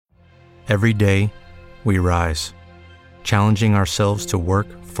Every day, we rise, challenging ourselves to work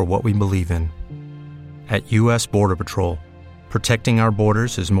for what we believe in. At U.S. Border Patrol, protecting our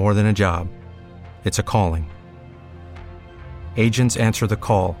borders is more than a job. It's a calling. Agents answer the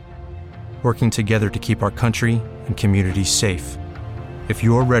call, working together to keep our country and communities safe. If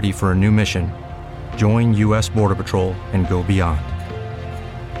you're ready for a new mission, join U.S. Border Patrol and go beyond.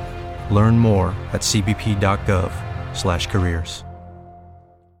 Learn more at cbp.gov/careers.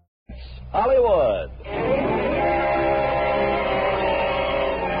 Hollywood.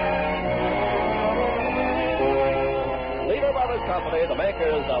 Lever Brothers Company, the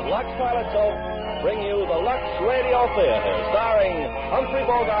makers of Lux Toilet Soap, bring you the Lux Radio Theater, starring Humphrey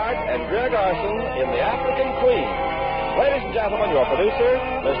Bogart and Greer Garson in The African Queen. Ladies and gentlemen, your producer,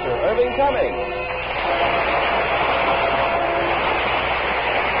 Mr. Irving Cummings.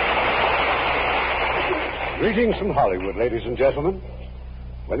 Greetings from Hollywood, ladies and gentlemen.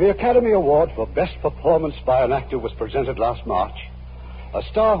 When the Academy Award for Best Performance by an Actor was presented last March, a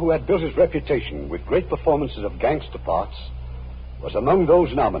star who had built his reputation with great performances of gangster parts was among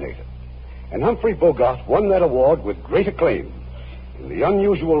those nominated. And Humphrey Bogart won that award with great acclaim in the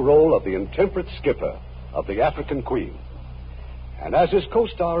unusual role of the intemperate skipper of The African Queen. And as his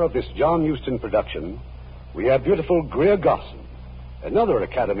co-star of this John Huston production, we have beautiful Greer Garson, another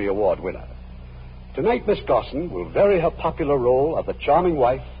Academy Award winner. Tonight, Miss Garson will vary her popular role of the charming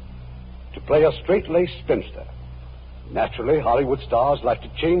wife to play a straight-laced spinster. Naturally, Hollywood stars like to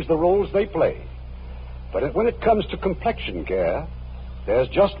change the roles they play. But when it comes to complexion care, there's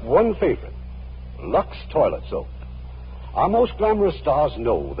just one favorite, Lux Toilet Soap. Our most glamorous stars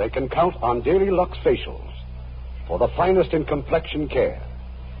know they can count on daily Lux facials for the finest in complexion care.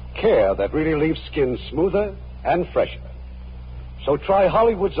 Care that really leaves skin smoother and fresher. So try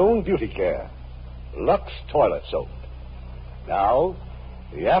Hollywood's own beauty care, Lux Toilet Soap. Now,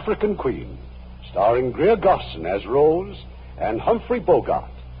 The African Queen, starring Greer Garson as Rose and Humphrey Bogart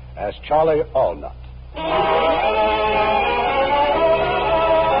as Charlie Allnut. The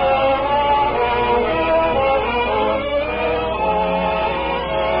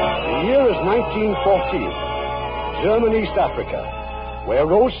year is 1914, German East Africa, where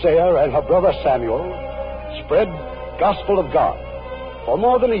Rose Sayer and her brother Samuel spread gospel of God. For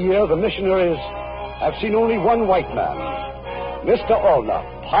more than a year, the missionaries have seen only one white man, Mr. Allnut,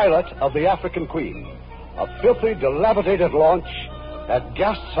 pilot of the African Queen, a filthy, dilapidated launch that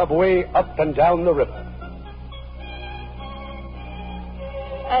gasps her way up and down the river.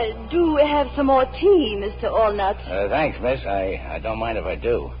 Do we have some more tea, Mr. Allnut? Thanks, miss. I don't mind if I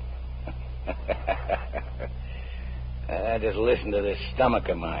do. Just listen to this stomach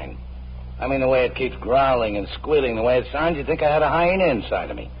of mine. I mean, the way it keeps growling and squealing, the way it sounds, you'd think I had a hyena inside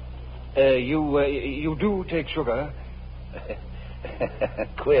of me. You do take sugar?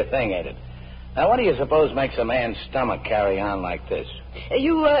 Queer thing, ain't it? Now, what do you suppose makes a man's stomach carry on like this?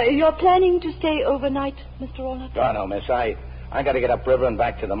 You're planning to stay overnight, Mr. Allnut? Oh, no, miss. I got to get upriver and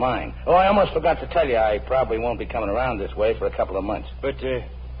back to the mine. Oh, I almost forgot to tell you, I probably won't be coming around this way for a couple of months. But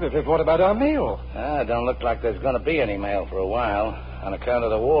what about our mail? It don't look like there's going to be any mail for a while on account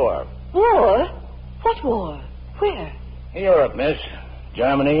of the war. War? What war? Where? Europe, miss.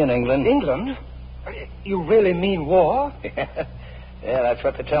 Germany and England. England? You really mean war? Yeah, that's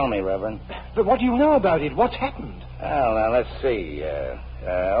what they tell me, Reverend. But what do you know about it? What's happened? Well, now, let's see.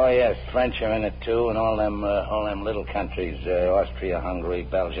 Oh, yes, French are in it, too, and all them little countries, Austria, Hungary,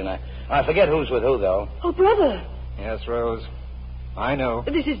 Belgium. I forget who's with who, though. Oh, brother. Yes, Rose. I know.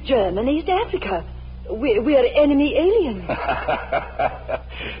 This is German East Africa. We're enemy aliens.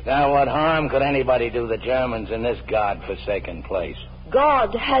 Now, what harm could anybody do the Germans in this God-forsaken place?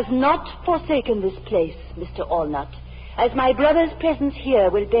 God has not forsaken this place, Mr. Allnut, as my brother's presence here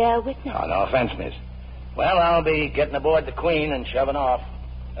will bear witness. Oh, no offense, miss. Well, I'll be getting aboard the Queen and shoving off.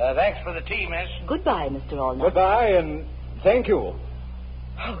 Thanks for the tea, miss. Goodbye, Mr. Allnut. Goodbye, and thank you.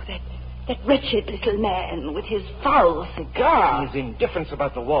 Oh, that wretched little man with his foul cigar. His indifference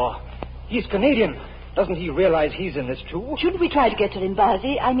about the war. He's Canadian. Doesn't he realize he's in this, too? Shouldn't we try to get to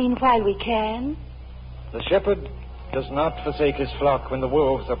Limbazi? I mean, while we can? The shepherd does not forsake his flock when the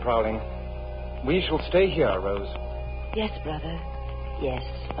wolves are prowling. We shall stay here, Rose. Yes, brother. Yes,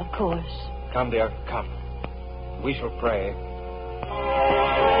 of course. Come, dear, come. We shall pray.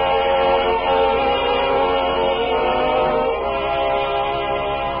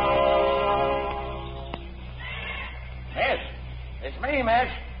 Miss, it's me, miss.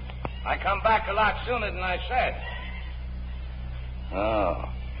 I come back a lot sooner than I said. Oh.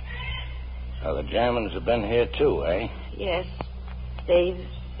 So the Germans have been here, too, eh? Yes. They've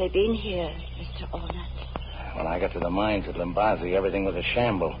been here, Mr. Allnut. When I got to the mines at Limbazi, everything was a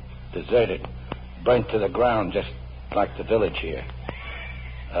shamble. Deserted. Burnt to the ground, just like the village here.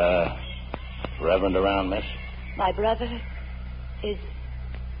 Reverend around, miss? My brother is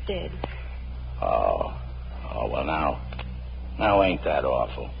dead. Oh, well, now ain't that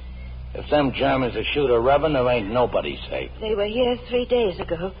awful. If them Germans will shoot a reverend, there ain't nobody safe. They were here 3 days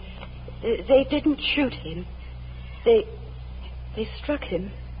ago. They didn't shoot him. They struck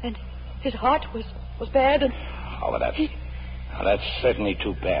him, and his heart was bad, and... Oh, that's certainly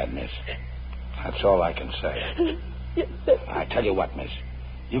too bad, miss. That's all I can say. Yes, I tell you what, miss.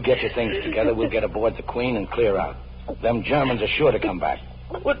 You get your things together, we'll get aboard the Queen and clear out. Them Germans are sure to come back.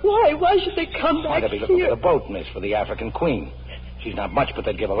 But why? Why should they come Why, back they'll be looking here? for the boat, miss, for the African Queen. She's not much, but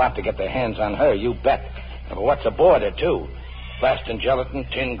they'd give a lot to get their hands on her, you bet. And for what's aboard her, too. Plastin gelatin,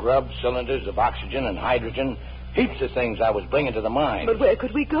 tin grub, cylinders of oxygen and hydrogen. Heaps of things I was bringing to the mine. But where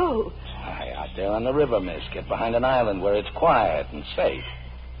could we go? Out there on the river, miss. Get behind an island where it's quiet and safe.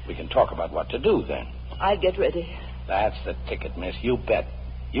 We can talk about what to do then. I'll get ready. That's the ticket, miss. You bet.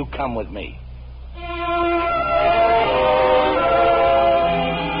 You come with me.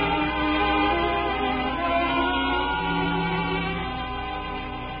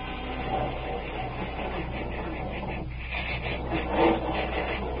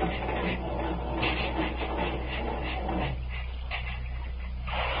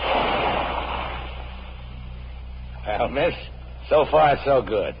 Well, miss, so far so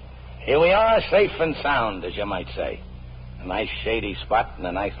good. Here we are, safe and sound, as you might say. A nice shady spot and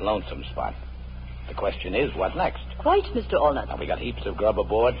a nice lonesome spot. The question is, what next? Quite, Mr. Allnut. Now, we got heaps of grub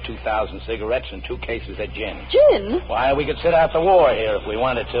aboard, 2,000 cigarettes, and 2 cases of gin. Gin? Why, we could sit out the war here if we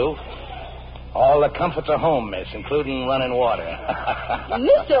wanted to. All the comforts are home, miss, including running water.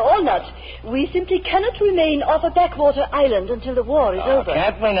 Mr. Allnut, we simply cannot remain off a backwater island until the war is over.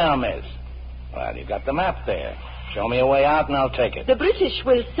 Can't we now, miss? Well, you've got the map there. Show me a way out and I'll take it. The British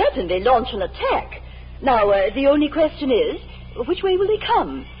will certainly launch an attack. Now, the only question is, which way will they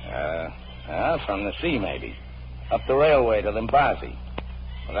come? From the sea, maybe. Up the railway to Limbazi.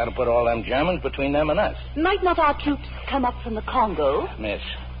 Well, that'll put all them Germans between them and us. Might not our troops come up from the Congo? Miss,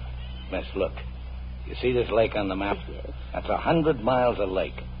 look. You see this lake on the map? Yes. That's 100 miles of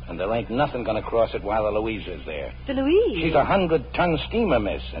lake, and there ain't nothing going to cross it while the Louisa's there. The Louise? She's a 100-ton steamer,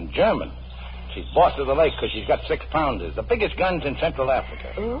 miss, and German. She's boss of the lake because she's got 6-pounders, the biggest guns in Central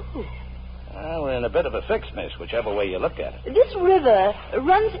Africa. Oh. We're in a bit of a fix, miss, whichever way you look at it. This river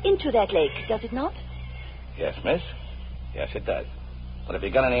runs into that lake, does it not? Yes, miss. Yes, it does. But if you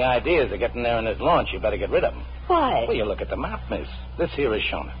got any ideas of getting there in this launch, you better get rid of them. Why? Well, you look at the map, miss. This here is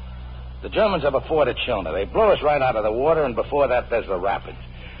Shona. The Germans have a fort at Shona. They blow us right out of the water, and before that, there's the rapids.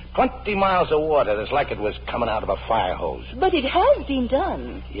 20 miles of water that's like it was coming out of a fire hose. But it has been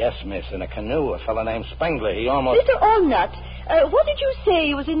done. Yes, miss, in a canoe. A fellow named Spengler, he almost... Mr. Allnut, what did you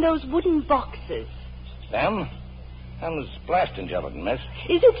say was in those wooden boxes? Them's blasting gelatin, miss.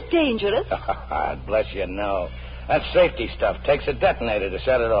 Is it dangerous? God bless you, no. That's safety stuff. Takes a detonator to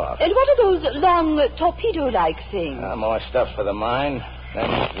set it off. And what are those long torpedo-like things? More stuff for the mine.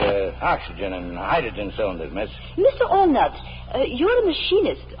 Them's oxygen and hydrogen cylinders, miss. Mr. Allnut, you're a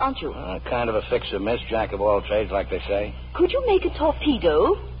machinist, aren't you? Kind of a fixer, miss. Jack of all trades, like they say. Could you make a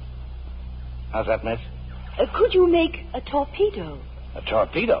torpedo? How's that, miss? Could you make a torpedo? A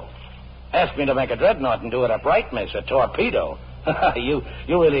torpedo? Ask me to make a dreadnought and do it upright, miss. A torpedo? You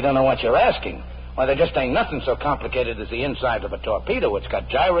really don't know what you're asking. Why, there just ain't nothing so complicated as the inside of a torpedo. It's got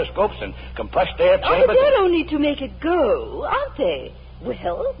gyroscopes and compressed air Oh, chambers. but they're only to make it go, aren't they?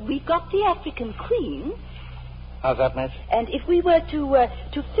 Well, we've got the African Queen. How's that, miss? And if we were to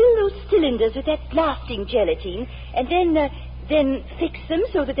fill those cylinders with that blasting gelatine, and then fix them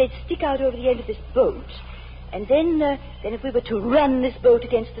so that they'd stick out over the end of this boat, and then if we were to run this boat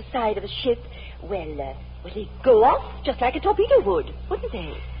against the side of a ship, well, they'd go off just like a torpedo would, wouldn't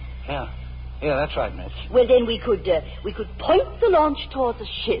they? Yeah, that's right, miss. Well, then we could point the launch towards the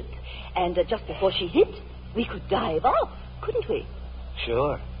ship, and just before she hit, we could dive off, couldn't we?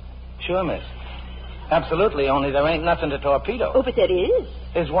 Sure, miss. Absolutely, only there ain't nothing to torpedo. Oh, but there is.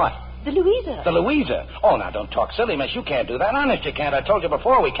 Is what? The Louisa. The Louisa? Oh, now, don't talk silly, miss. You can't do that. Honest, you can't. I told you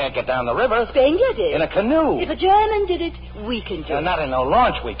before we can't get down the river. Spengler did. In a canoe. If a German did it, we can do it. Not in no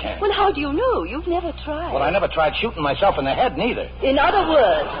launch we can't. Well, how do you know? You've never tried. Well, I never tried shooting myself in the head, neither. In other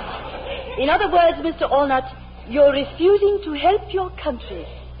words, Mr. Allnut, you're refusing to help your country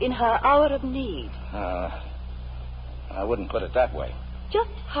in her hour of need. I wouldn't put it that way. Just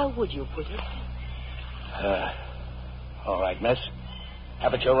how would you put it? All right, miss.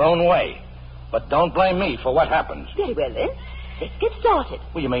 Have it your own way. But don't blame me for what happens. Very well, then. Let's get started.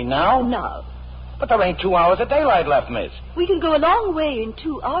 Well, you mean now? Now. But there ain't 2 hours of daylight left, miss. We can go a long way in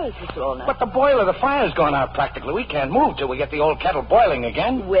 2 hours, Mr. Allnut. But the boiler, the fire's gone out practically. We can't move till we get the old kettle boiling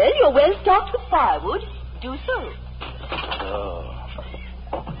again. Well, you're well stocked with firewood. Do so. Oh,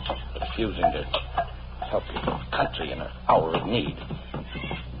 refusing to help your country in her hour of need.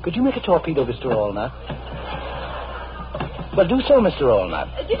 Could you make a torpedo, Mr. Allnut? Well, do so, Mr.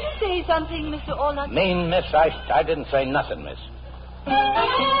 Allnut. Did you say something, Mr. Allnut? Mean, miss, I didn't say nothing, miss.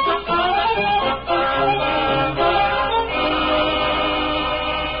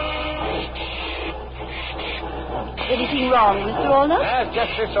 Anything wrong, Mr. Allnut? That's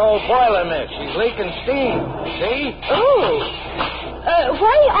just this old boiler, miss. She's leaking steam. See? Oh.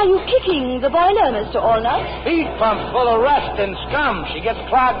 Why are you kicking the boiler, Mr. Allnut? Feed pump full of rust and scum. She gets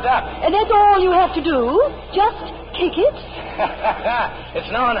clogged up. And that's all you have to do? Just kick it?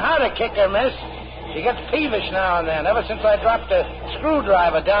 It's knowing how to kick her, miss. She gets peevish now and then, ever since I dropped a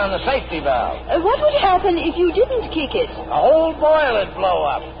screwdriver down the safety valve. What would happen if you didn't kick it? The whole boiler'd blow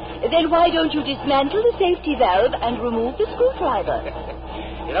up. Then why don't you dismantle the safety valve and remove the screwdriver?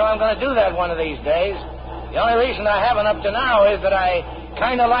 You know, I'm going to do that one of these days. The only reason I haven't up to now is that I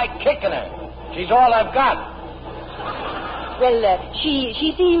kind of like kicking her. She's all I've got. Well, she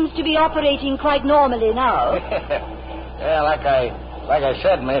seems to be operating quite normally now. Yeah, like I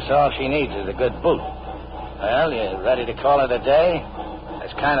said, miss, all she needs is a good boot. Well, you ready to call it a day?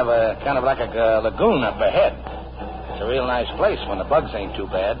 It's kind of like a lagoon up ahead. It's a real nice place when the bugs ain't too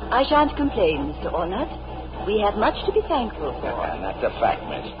bad. I shan't complain, Mr. Allnut. We have much to be thankful for. And that's a fact,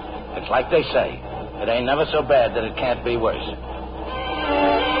 miss. It's like they say. It ain't never so bad that it can't be worse.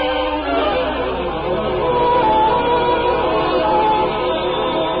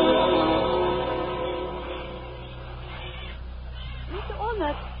 Mr.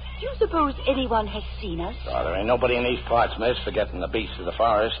 Allnut, do you suppose anyone has seen us? Oh, there ain't nobody in these parts, miss, forgetting the beasts of the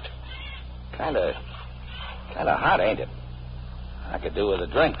forest. Kind of hot, ain't it? I could do with a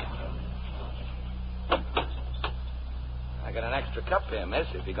drink. I got an extra cup here, miss,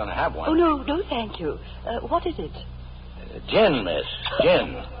 if you're going to have one. Oh, no, thank you. What is it? Gin, miss.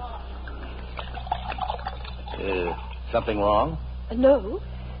 Gin. Something wrong? No.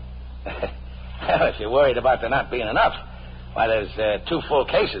 Well, if you're worried about there not being enough, why, there's 2 full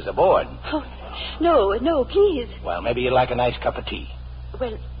cases aboard. Oh, no, please. Well, maybe you'd like a nice cup of tea.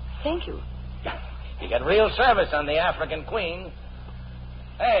 Well, thank you. You get real service on the African Queen.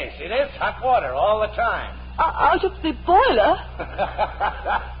 Hey, see this? Hot water all the time. Out of the boiler?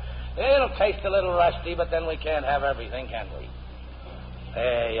 It'll taste a little rusty, but then we can't have everything, can we?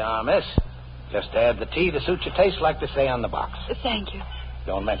 There you are, miss. Just add the tea to suit your taste, like they say on the box. Thank you.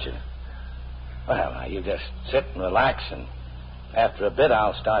 Don't mention it. Well, now, you just sit and relax, and after a bit,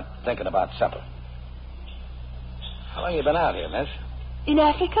 I'll start thinking about supper. How long you been out here, miss? In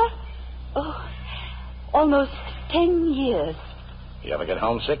Africa? Oh, almost 10 years. You ever get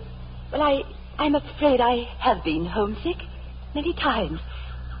homesick? Well, I'm afraid I have been homesick many times.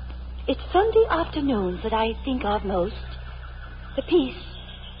 It's Sunday afternoons that I think of most. The peace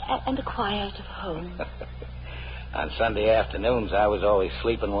and the quiet of home. On Sunday afternoons, I was always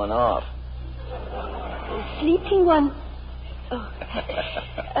sleeping one off. Sleeping one? Oh.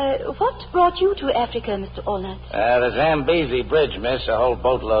 What brought you to Africa, Mr. Allnut? The Zambezi Bridge, miss. A whole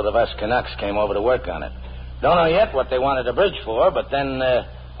boatload of us Canucks came over to work on it. Don't know yet what they wanted the bridge for, but then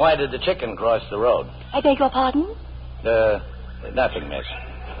why did the chicken cross the road? I beg your pardon? Nothing, miss.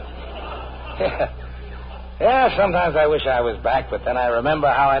 Yeah, sometimes I wish I was back, but then I remember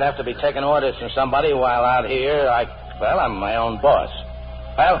how I'd have to be taking orders from somebody while out here. I'm my own boss.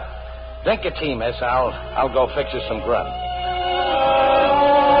 Well, drink your tea, miss. I'll go fix you some grub.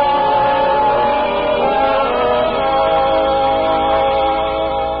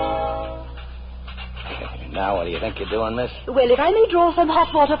 Now, what do you think you're doing, miss? Well, if I may draw some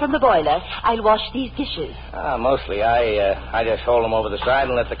hot water from the boiler, I'll wash these dishes. Mostly I just hold them over the side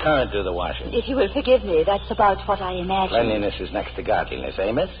and let the current do the washing. If you will forgive me, that's about what I imagine. Cleanliness is next to godliness,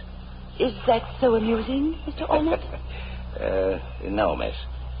 eh, miss? Is that so amusing, Mr. Allnut? No, miss.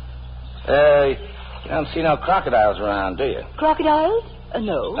 You don't see no crocodiles around, do you? Crocodiles?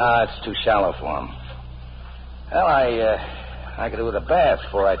 No. No, it's too shallow for them. Well, I could do with a bath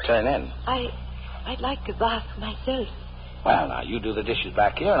before I turn in. I'd like a bath myself. Well, now, you do the dishes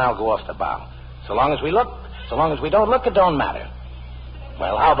back here, and I'll go off the bow. So long as we don't look, it don't matter.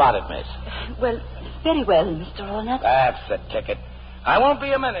 Well, how about it, miss? Well, very well, Mr. Allnut. That's the ticket. I won't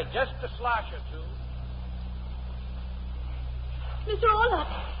be a minute, just a slosh or two. Mr. Allnut!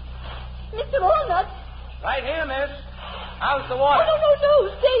 Mr. Allnut! Right here, miss. How's the water? Oh, no.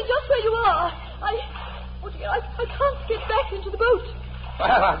 Stay just where you are. I can't get back into the boat.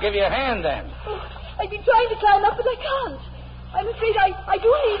 Well, I'll give you a hand then. Oh, I've been trying to climb up, but I can't. I'm afraid I do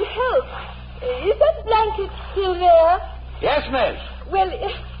need help. Is that blanket still there? Yes, miss. Well,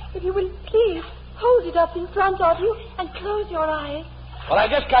 if you will please hold it up in front of you and close your eyes. Well, I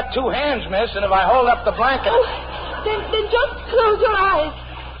just got two hands, miss, and if I hold up the blanket... Oh, then just close your eyes.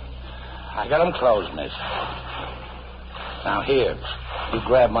 I got them closed, miss. Now, here, you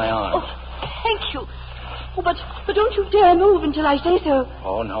grab my arm. Oh, thank you. Oh, but don't you dare move until I say so.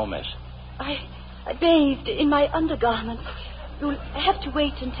 Oh, no, miss. I bathed in my undergarments. You'll have to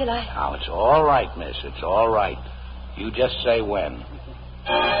wait until I... Now, it's all right, miss. It's all right. You just say when.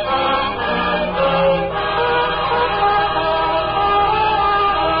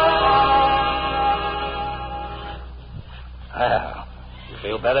 Well, you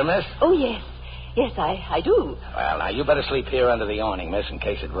feel better, miss? Oh, yes. Yes, I do. Well, now, you better sleep here under the awning, miss, in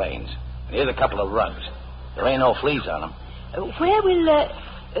case it rains. And here's a couple of rugs. There ain't no fleas on them. Where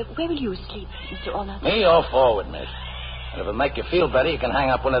will you sleep, Mr. Ornat? Me, all forward, miss. And if it'll make you feel better, you can hang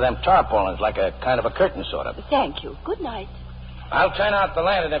up one of them tarpaulins like a kind of a curtain, sort of. Thank you. Good night. I'll turn out the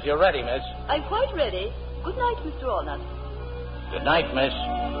lantern if you're ready, miss. I'm quite ready. Good night, Mr. Ornat. Good night, miss.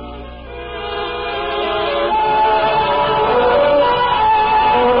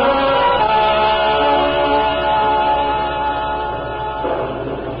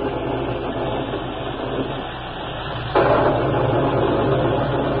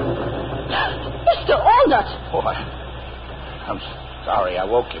 Mr. Ornat! Oh, I'm sorry I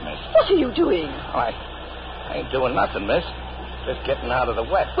woke you, miss. What are you doing? Oh, I ain't doing nothing, miss. Just getting out of the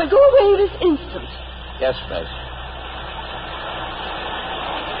wet. Well, go away this instant. Yes, miss.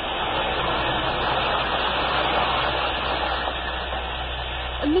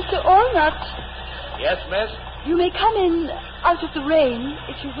 Mr. Ornat, Yes, miss? you may come in out of the rain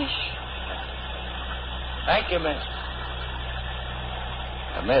if you wish. Thank you, miss.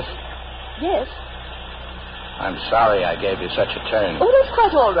 Miss, Yes? I'm sorry I gave you such a turn. Oh, that's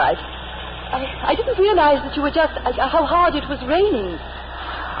quite all right. I didn't realize that you were just... how hard it was raining.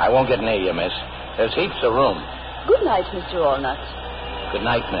 I won't get near you, miss. There's heaps of room. Good night, Mr. Ornat. Good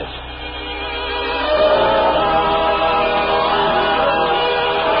night, miss.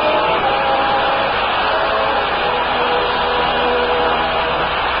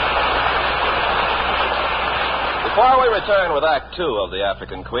 Before we return with Act Two of The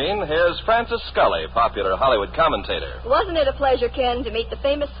African Queen, here's Francis Scully, popular Hollywood commentator. Wasn't it a pleasure, Ken, to meet the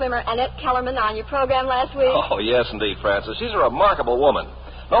famous swimmer Annette Kellerman on your program last week? Oh, yes, indeed, Francis. She's a remarkable woman.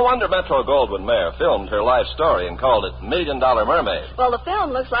 No wonder Metro-Goldwyn-Mayer filmed her life story and called it $1 Million Mermaid. Well, the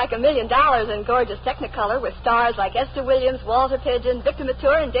film looks like $1 million in gorgeous Technicolor with stars like Esther Williams, Walter Pidgeon, Victor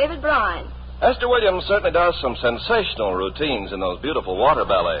Mature, and David Bryan. Esther Williams certainly does some sensational routines in those beautiful water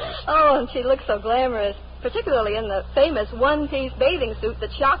ballets. Oh, and she looks so glamorous, particularly in the famous one-piece bathing suit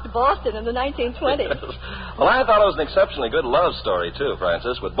that shocked Boston in the 1920s. Well, I thought it was an exceptionally good love story, too,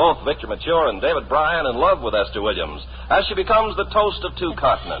 Francis, with both Victor Mature and David Bryan in love with Esther Williams, as she becomes the toast of two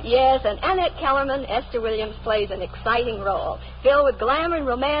continents. Yes, and Annette Kellerman, Esther Williams, plays an exciting role, filled with glamour and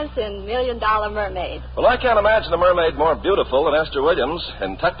romance in $1 Million Mermaid. Well, I can't imagine a mermaid more beautiful than Esther Williams.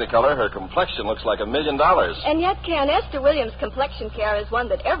 In Technicolor, her complexion looks like $1 million. And yet, Ken, Esther Williams' complexion care is one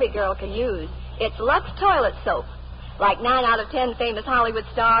that every girl can use. It's Lux Toilet Soap. Like 9 out of 10 famous Hollywood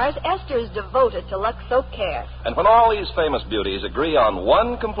stars, Esther is devoted to Lux Soap care. And when all these famous beauties agree on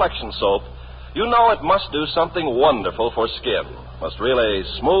one complexion soap, you know it must do something wonderful for skin. Must really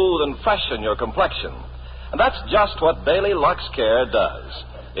smooth and freshen your complexion. And that's just what Daily Lux Care does.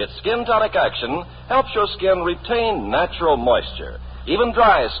 Its skin tonic action helps your skin retain natural moisture. Even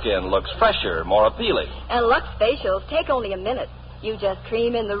dry skin looks fresher, more appealing. And Lux facials take only a minute. You just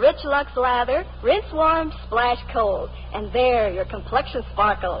cream in the rich Lux lather, rinse warm, splash cold, and there your complexion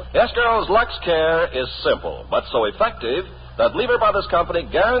sparkles. Yes, girls, Lux Care is simple, but so effective that Lever Brothers Company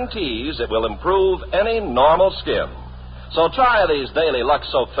guarantees it will improve any normal skin. So try these daily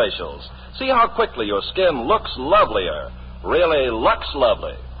Lux Soap facials. See how quickly your skin looks lovelier. Really Lux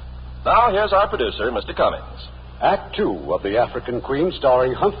lovely. Now, here's our producer, Mr. Cummings. Act Two of The African Queen,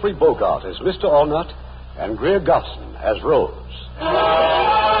 starring Humphrey Bogart as Mr. Ornat and Greer Garson as Rose.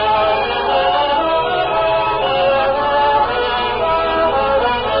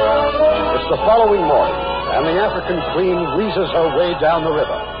 It's the following morning, and the African Queen wheezes her way down the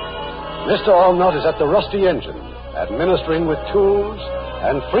river. Mr. Ornat is at the rusty engine, administering with tools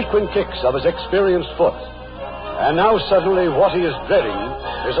and frequent kicks of his experienced foot. And now suddenly what he is dreading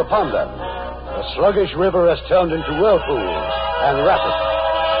is upon them. The sluggish river has turned into whirlpools and rapids.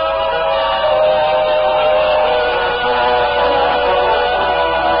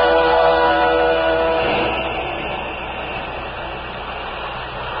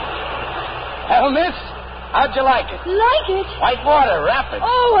 How'd you like it? Like it? White water, rapid.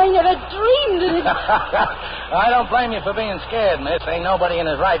 Oh, I never dreamed of it. I don't blame you for being scared, miss. Ain't nobody in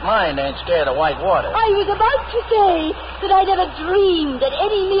his right mind ain't scared of white water. I was about to say that I never dreamed that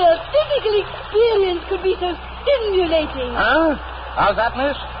any mere physical experience could be so stimulating. Huh? How's that,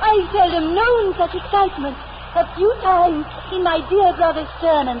 miss? I've seldom known such excitement. A few times in my dear brother's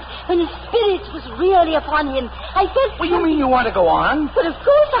sermons, when the Spirit was really upon him, I felt... Well, you mean you want to go on? But of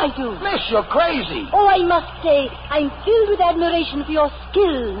course I do. Miss, you're crazy. Oh, I must say, I'm filled with admiration for your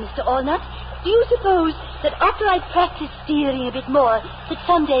skill, Mr. Allnut. Do you suppose that after I practice steering a bit more, that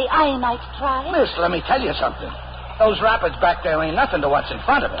someday I might try? Miss, let me tell you something. Those rapids back there ain't nothing to what's in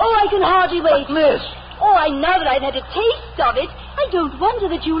front of it. Oh, I can hardly wait. But, miss... Oh, now that I've had a taste of it, I don't wonder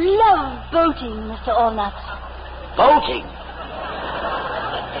that you love boating, Mr. Allnut. Boating?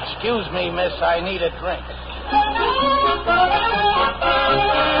 Excuse me, miss, I need a drink.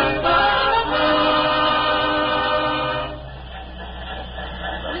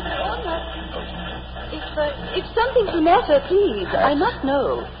 Mr. Allnut, if something's the matter, please, I must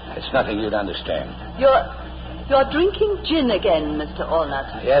know. It's nothing you'd understand. You're drinking gin again, Mr.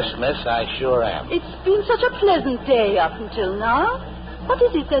 Allnut. Yes, miss, I sure am. It's been such a pleasant day up until now. What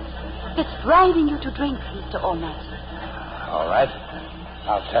is it that's driving you to drink, Mr. Allnut? All right.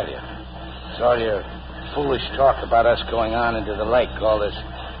 I'll tell you. It's all your foolish talk about us going on into the lake, all this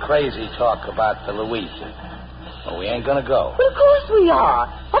crazy talk about the Louisa. Well, we ain't going to go. Well, of course we are.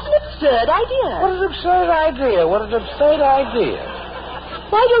 What an absurd idea. What an absurd idea. What an absurd idea.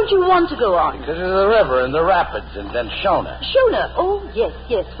 Why don't you want to go on? Because of the river and the rapids and then Shona. Shona? Oh, yes,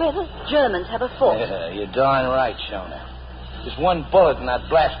 where the Germans have a fort. Yeah, you're darn right, Shona. Just one bullet in that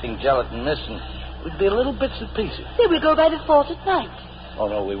blasting gelatin missing. We'd be little bits and pieces. Then we'll go by the fort at night. Oh,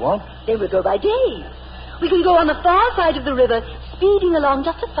 no, we won't? Then we'll go by day. We can go on the far side of the river, speeding along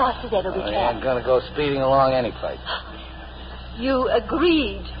just as fast as ever we can. We ain't going to go speeding along any place. You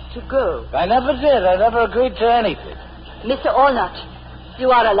agreed to go. I never did. I never agreed to anything. Mr. Allnut,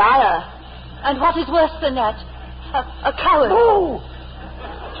 you are a liar. And what is worse than that, a coward. Oh!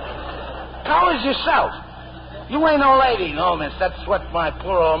 Coward yourself. You ain't no lady, no, miss. That's what my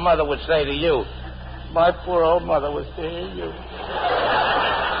poor old mother would say to you. My poor old mother would say to you.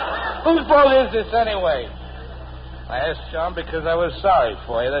 Whose boat is this, anyway? I asked John because I was sorry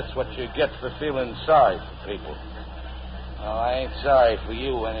for you. That's what you get for feeling sorry for people. Oh, I ain't sorry for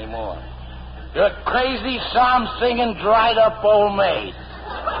you anymore. You're a crazy, psalm-singing, dried-up old maid.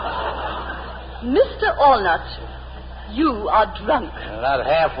 Mr. Allnut, you are drunk. Not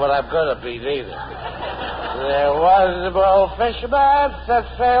half what I'm going to be, either. There was a bold fisherman set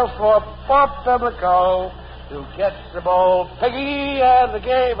sail for Port Pimlico to catch the bold piggy and the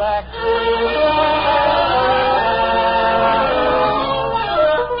game axe.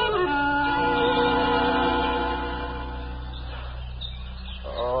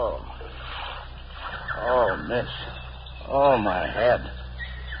 Oh, miss. Oh, my head.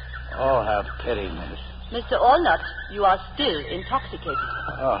 Oh, have pity, miss. Mr. Allnut, you are still intoxicated.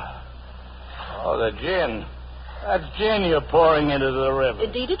 Oh, the gin. That's gin you're pouring into the river.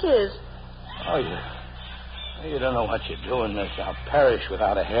 Indeed it is. Oh, you don't know what you're doing, miss. I'll perish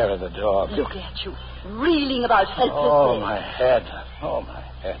without a hair of the dog. Look at you, reeling about helplessly. Oh, my head. Oh, my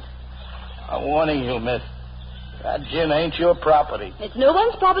head. I'm warning you, miss. That gin ain't your property. It's no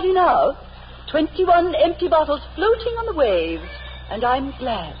one's property now. 21 empty bottles floating on the waves, and I'm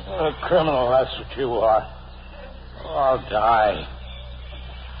glad. A criminal, that's what you are. Oh, I'll die.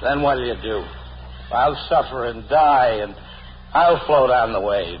 Then what'll you do? I'll suffer and die, and I'll float on the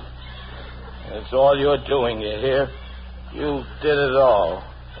wave. It's all you're doing, you hear? You did it all.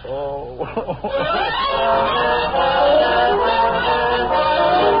 Oh.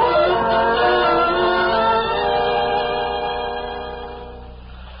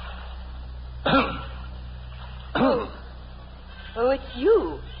 Oh, it's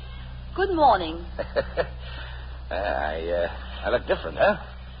you. Good morning. I look different, huh?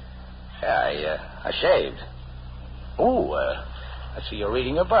 I shaved. Oh, I see you're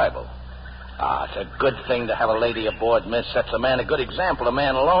reading your Bible. It's a good thing to have a lady aboard, miss. Sets a man a good example. A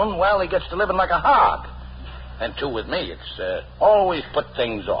man alone, well, he gets to living like a hog. And, too, with me, it's always put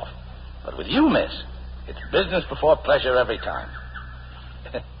things off. But with you, miss, it's business before pleasure every time.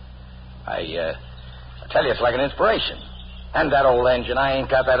 I tell you, it's like an inspiration. And that old engine, I ain't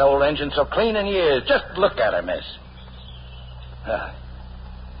got that old engine so clean in years. Just look at her, miss.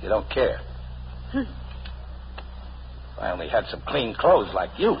 You don't care. I only had some clean clothes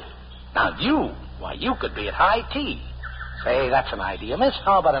like you. Now, you could be at high tea. Say, that's an idea, miss.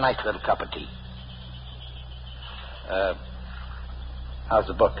 How about a nice little cup of tea? How's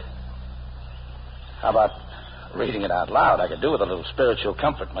the book? How about Reading it out loud, I could do with a little spiritual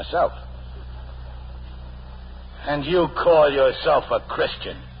comfort myself. And you call yourself a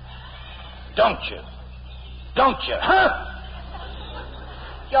Christian, don't you? Don't you, huh?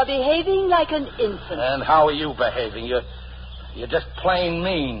 You're behaving like an infant. And how are you behaving? You're just plain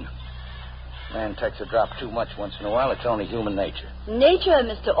mean. Man takes a drop too much once in a while. It's only human nature. Nature,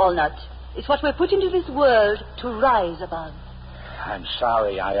 Mr. Allnut, is what we're put into this world to rise above. I'm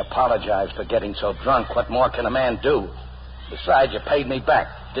sorry. I apologize for getting so drunk. What more can a man do? Besides, you paid me back.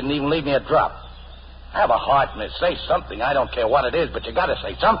 Didn't even leave me a drop. Have a heart, miss. Say something. I don't care what it is, but you got to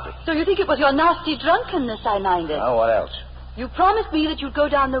say something. So you think it was your nasty drunkenness I minded? Oh, what else? You promised me that you'd go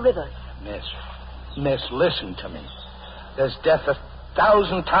down the river. Miss, listen to me. There's death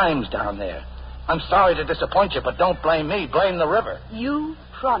 1,000 times down there. I'm sorry to disappoint you, but don't blame me. Blame the river. You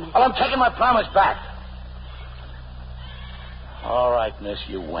promised. Well, I'm taking my promise back. All right, miss,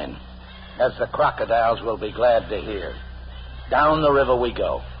 you win. As the crocodiles will be glad to hear. Down the river we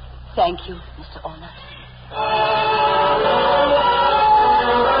go. Thank you, Mr. Allnut.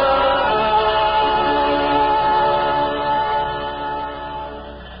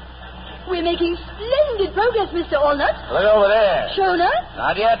 We're making splendid progress, Mr. Allnut. Look over there. Shona?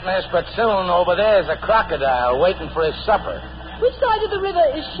 Not yet, miss, but soon over there's a crocodile waiting for his supper. Which side of the river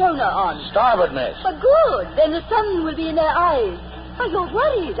is Shona on? Starboard, miss. But good. Then the sun will be in their eyes. Oh, you're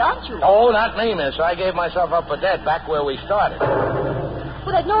worried, aren't you? Oh, not me, miss. I gave myself up for dead back where we started.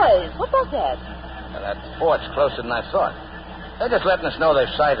 Well, that noise. What was that? Well, that fort's closer than I thought. They're just letting us know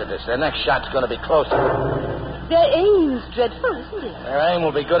they've sighted us. Their next shot's going to be closer. Their aim's dreadful, isn't it? Their aim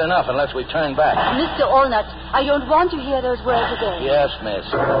will be good enough unless we turn back. Mr. Allnut, I don't want to hear those words again. Yes, miss.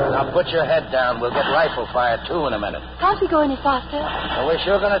 Now put your head down. We'll get rifle fire, too, in a minute. Can't we go any faster? Well, we're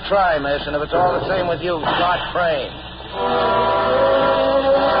sure going to try, miss, and if it's all the same with you, start praying.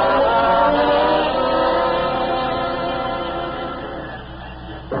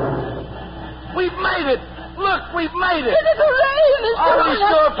 We've made it! Look, we've made it! It's hooray, Mr. Oh, we Allnut.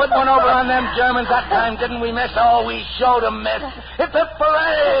 sure put one over on them Germans that time, didn't we, miss? Oh, we showed them, miss. Hip, hip,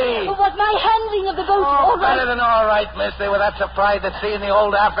 hooray! Oh, was my handling of the boat Oh, all right? better than all right, miss. They were that surprised at seeing the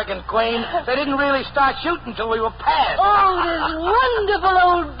old African queen. They didn't really start shooting till we were past. Oh, those wonderful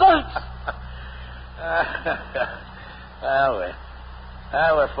old boats.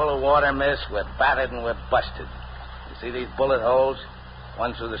 We're full of water, miss. We're battered and we're busted. You see these bullet holes?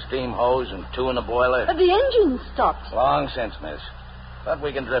 One through the steam hose and two in the boiler. The engine stopped. Long since, miss. But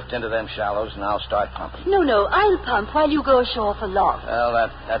we can drift into them shallows and I'll start pumping. No, I'll pump while you go ashore for logs. Well,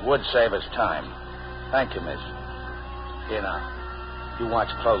 that would save us time. Thank you, miss. Here now. You watch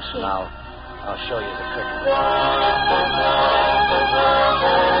close and I'll show you the trick.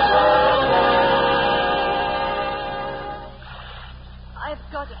 I've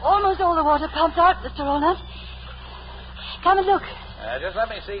got almost all the water pumped out, Mr. Allnut. Come and look. Just let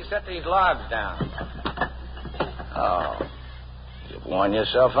me see. Set these logs down. Oh. You've worn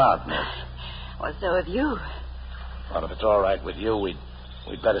yourself out, miss. Well, so have you. Well, if it's all right with you, we'd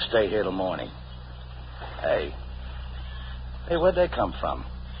better stay here till morning. Hey, where'd they come from?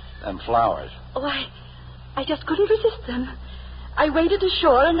 Them flowers. Oh, I just couldn't resist them. I waded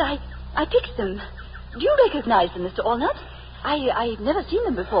ashore and I picked them. Do you recognize them, Mr. Allnut? I've never seen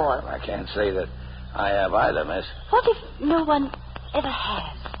them before. Well, I can't say that I have either, miss. What if no one ever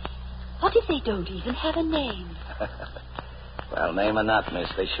has? What if they don't even have a name? Well, name or not, miss,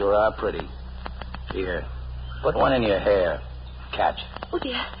 they sure are pretty. Here, put one in your hair. Catch. Oh,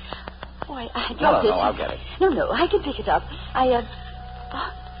 dear. Oh, I dropped it. No, I'll get it. No, I can pick it up.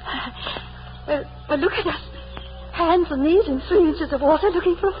 Well, look at us. Hands and knees in 3 inches of water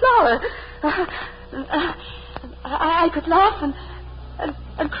looking for a flower. I could laugh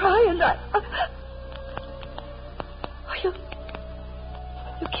and cry and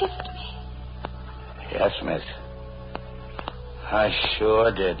you kissed me. Yes, miss. I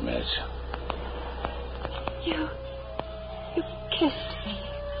sure did, miss. You kissed me.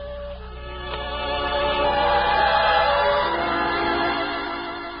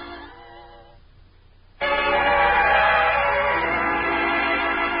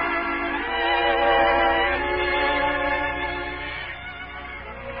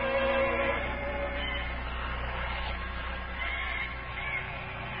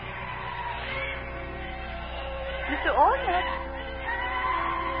 Mr. Allnut.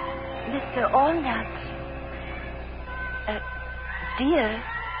 Mr. Allnut. Dear.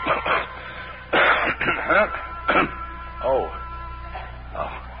 Oh.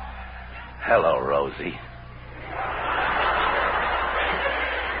 Hello, Rosie.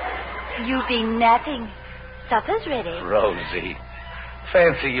 You've been napping. Supper's ready. Rosie.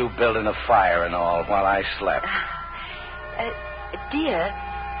 Fancy you building a fire and all while I slept. Dear,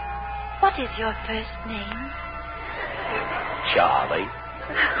 what is your first name? Charlie.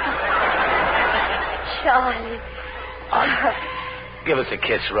 Charlie. Give us a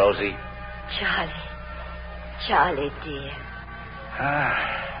kiss, Rosie. Charlie, dear.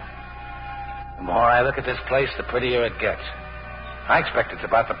 The more I look at this place, the prettier it gets. I expect it's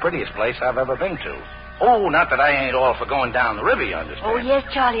about the prettiest place I've ever been to. Oh, not that I ain't all for going down the river, you understand? Oh, yes,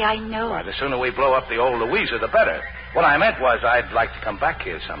 Charlie, I know. Why, the sooner we blow up the old Louisa, the better. What I meant was I'd like to come back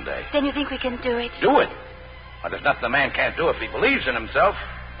here someday. Then you think we can do it? Do it? Well, there's nothing a man can't do if he believes in himself.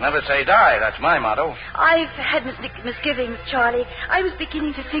 Never say die. That's my motto. I've had misgivings, Charlie. I was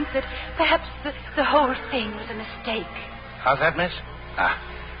beginning to think that perhaps the whole thing was a mistake. How's that, miss?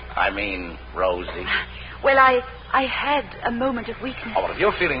 I mean, Rosie. Well, I had a moment of weakness. Oh, well, if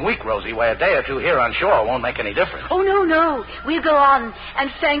you're feeling weak, Rosie, why, a day or two here on shore won't make any difference. Oh, no. We'll go on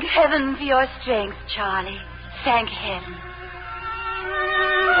and thank heaven for your strength, Charlie. Thank heaven.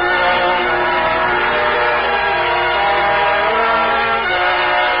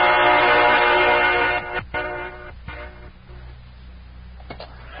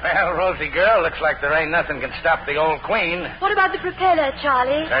 Well, Rosie girl, looks like there ain't nothing can stop the old queen. What about the propeller,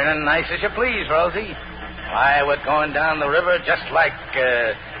 Charlie? Turning nice as you please, Rosie. Why, we're going down the river just like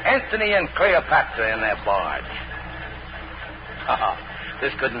Anthony and Cleopatra in their barge. Oh,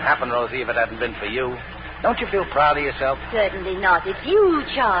 this couldn't happen, Rosie, if it hadn't been for you. Don't you feel proud of yourself? Certainly not. It's you,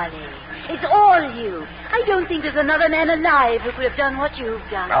 Charlie. It's all you. I don't think there's another man alive who could have done what you've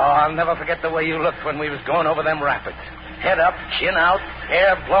done. Oh, I'll never forget the way you looked when we was going over them rapids. Head up, chin out,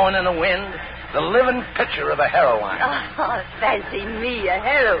 hair blowing in the wind. The living picture of a heroine. Oh, fancy me, a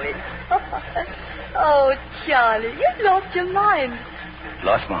heroine. Oh, Charlie, you've lost your mind.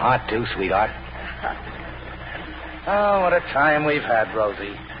 Lost my heart, too, sweetheart. Oh, what a time we've had,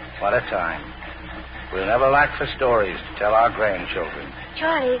 Rosie. What a time. We'll never lack for stories to tell our grandchildren.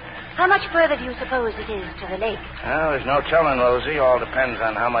 Charlie, how much further do you suppose it is to the lake? Well, there's no telling, Rosie. All depends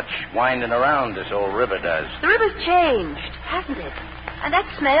on how much winding around this old river does. The river's changed, hasn't it? And that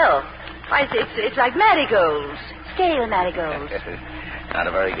smell. Why, it's like marigolds. Stale marigolds. Not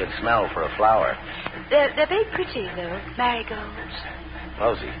a very good smell for a flower. They're very pretty, though, marigolds.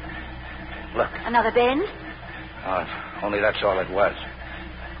 Rosie, look. Another bend? Oh, if only that's all it was.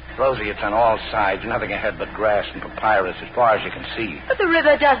 Rosie, it's on all sides, nothing ahead but grass and papyrus as far as you can see. But the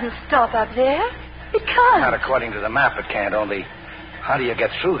river doesn't stop up there. It can't. Not according to the map, it can't. Only, how do you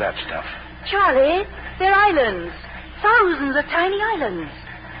get through that stuff? Charlie, they're islands. Thousands of tiny islands.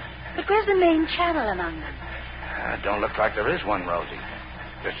 But where's the main channel among them? It don't look like there is one, Rosie.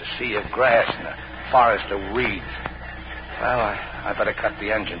 Just a sea of grass and a forest of reeds. Well, I better cut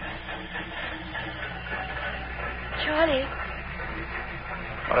the engine. Charlie.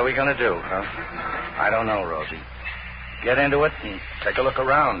 What are we going to do, huh? I don't know, Rosie. Get into it and take a look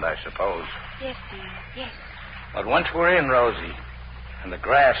around, I suppose. Yes, dear, yes. But once we're in, Rosie, and the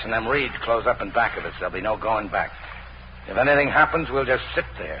grass and them reeds close up in back of us, there'll be no going back. If anything happens, we'll just sit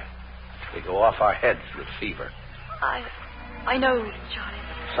there. We go off our heads with fever. I know, Charlie.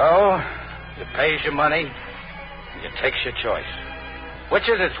 So, you pays your money, and you takes your choice. Which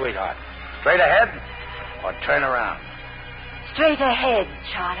is it, sweetheart? Straight ahead or turn around? Straight ahead,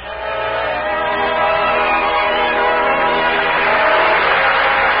 Charlie.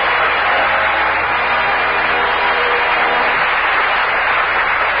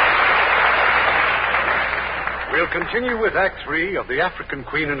 We'll continue with Act 3 of The African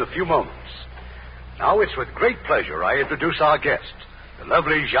Queen in a few moments. Now it's with great pleasure I introduce our guest, the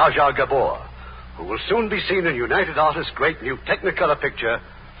lovely Zsa Zsa Gabor, who will soon be seen in United Artists' great new Technicolor picture,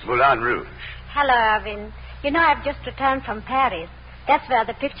 Moulin Rouge. Hello, Irvin. You know, I've just returned from Paris. That's where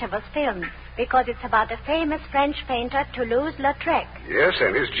the picture was filmed, because it's about the famous French painter Toulouse-Lautrec. Yes,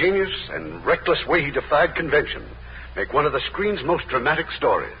 and his genius and reckless way he defied convention make one of the screen's most dramatic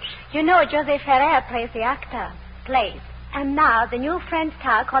stories. You know, José Ferrer plays the actor, and now the new French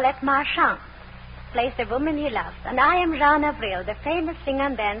star Colette Marchand plays the woman he loves. And I am Jean Avril, the famous singer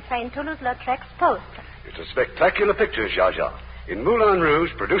and dancer in Toulouse-Lautrec's poster. It's a spectacular picture, Zsa Zsa. In Moulin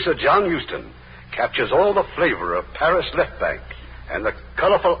Rouge, producer John Huston captures all the flavor of Paris left bank and the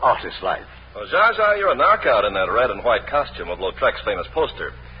colorful artist life. Well, Zsa Zsa, you're a knockout in that red and white costume of Lautrec's famous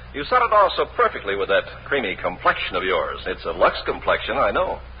poster. You set it off so perfectly with that creamy complexion of yours. It's a Lux complexion, I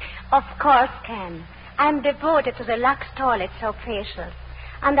know. Of course, Ken. I'm devoted to the Lux toilet soap facials.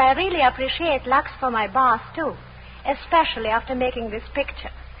 And I really appreciate Lux for my bath, too, especially after making this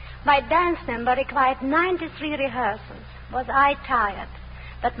picture. My dance number required 93 rehearsals. Was I tired?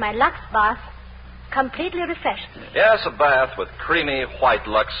 But my Lux bath Completely refreshed me. Yes, a bath with creamy white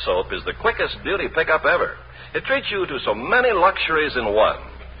Lux soap is the quickest beauty pickup ever. It treats you to so many luxuries in one.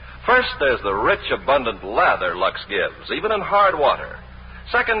 First, there's the rich, abundant lather Lux gives, even in hard water.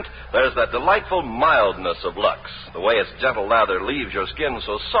 Second, there's that delightful mildness of Lux, the way its gentle lather leaves your skin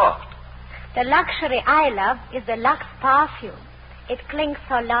so soft. The luxury I love is the Lux perfume. It clings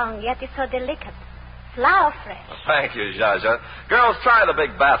so long, yet it's so delicate. Flower fresh. Thank you, Zsa. Girls, try the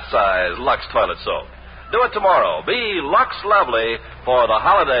big bath-size Lux toilet soap. Do it tomorrow. Be Lux lovely for the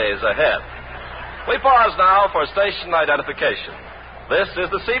holidays ahead. We pause now for station identification. This is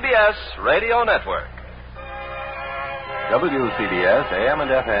the CBS Radio Network. WCBS, AM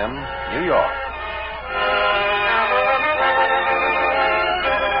and FM, New York.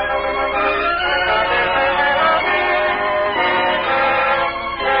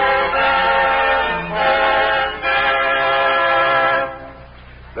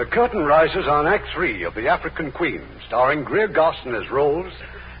 The curtain rises on Act 3 of The African Queen, starring Greer Garson as Rose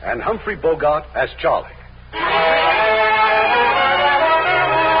and Humphrey Bogart as Charlie.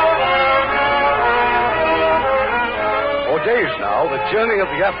 For days now, the journey of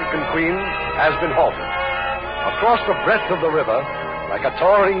the African Queen has been halted. Across the breadth of the river, like a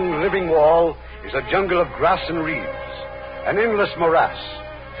towering living wall, is a jungle of grass and reeds, an endless morass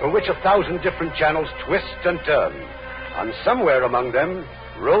through which 1,000 different channels twist and turn, and somewhere among them,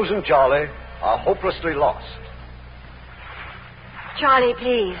 Rose and Charlie are hopelessly lost. Charlie,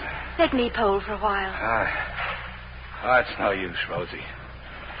 please, let me pole for a while. It's no use, Rosie.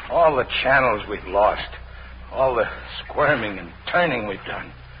 All the channels we've lost, all the squirming and turning we've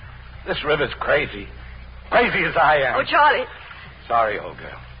done. This river's crazy. Crazy as I am. Oh, Charlie. Sorry, old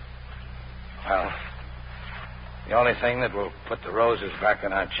girl. Well, the only thing that will put the roses back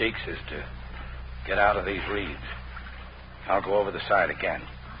on our cheeks is to get out of these reeds. I'll go over the side again.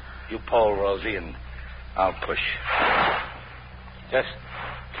 You pole, Rosie, and I'll push. Just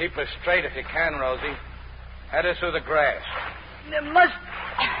keep us straight if you can, Rosie. Head us through the grass. There must...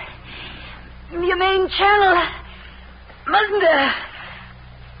 Your main channel... Mustn't there...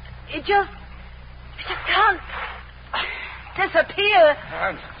 It just can't... disappear.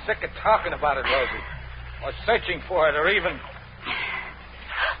 I'm sick of talking about it, Rosie. Or searching for it, or even...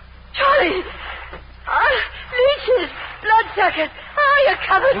 Charlie! Leeches! Bloodsuckers! You're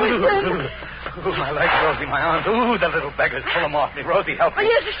covered with them. Ooh, my legs, Rosie, my arms. Ooh, the little beggars. Pull them off me. Rosie, help me. Oh,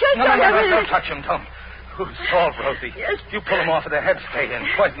 yes, sure, no, Charlie. Don't touch them, don't. Ooh, salt, Rosie. Yes. You pull them off with their heads stay in.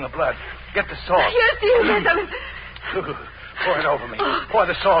 Poison the blood. Get the salt. Yes, dear, yes, I mean... Ooh, pour it over me. Pour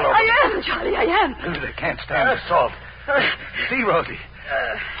the salt over me. I am, Charlie, I am. Ooh, they can't stand the salt. See, Rosie.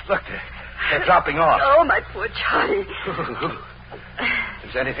 Look, they're dropping off. Oh, my poor Charlie. Ooh. If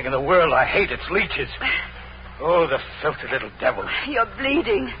there's anything in the world I hate, it's leeches. Oh, the filthy little devils. You're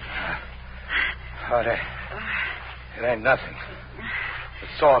bleeding. Oh, it ain't nothing. The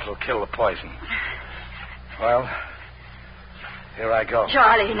salt will kill the poison. Well, here I go.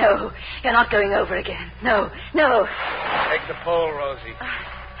 Charlie, no. You're not going over again. No. Take the pole, Rosie.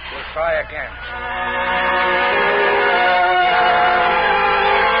 We'll try again.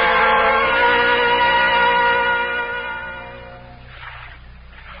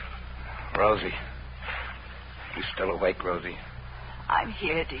 Rosie. You still awake, Rosie? I'm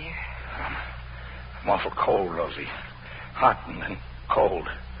here, dear. I'm awful cold, Rosie. Hot and then cold.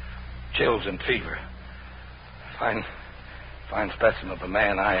 Chills and fever. Fine specimen of a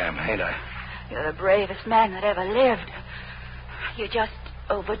man I am, ain't I? You're the bravest man that ever lived. You're just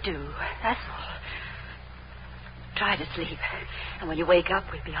overdue, that's all. Try to sleep. And when you wake up,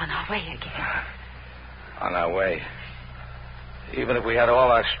 we'll be on our way again. On our way. Even if we had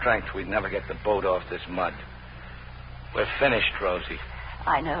all our strength, we'd never get the boat off this mud. We're finished, Rosie.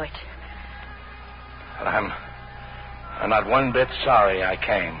 I know it. But I'm not one bit sorry I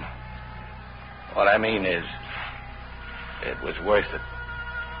came. What I mean is, it was worth it.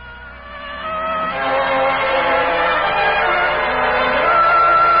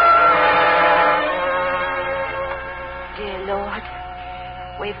 Dear Lord,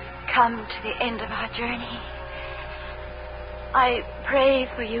 we've come to the end of our journey. I pray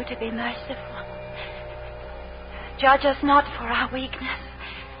for you to be merciful. Judge us not for our weakness,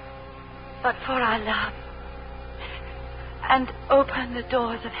 but for our love. And open the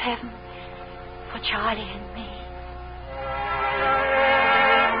doors of heaven for Charlie and me.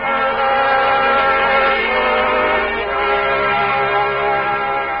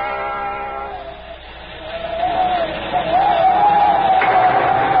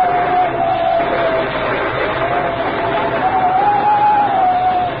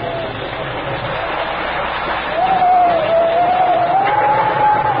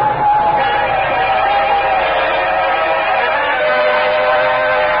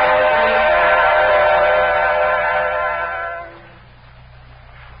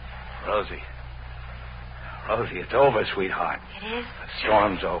 Rosie. Rosie, it's over, sweetheart. It is? The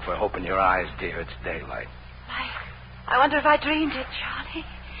storm's over. Open your eyes, dear. It's daylight. I wonder if I dreamed it, Charlie.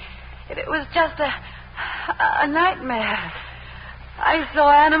 If it was just a nightmare. I saw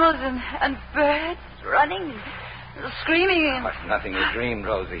animals and birds running, screaming. It was nothing you dreamed,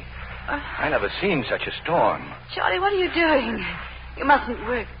 Rosie. I never seen such a storm. Charlie, what are you doing? You mustn't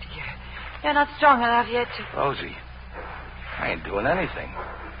work, dear. You're not strong enough yet to... Rosie, I ain't doing anything.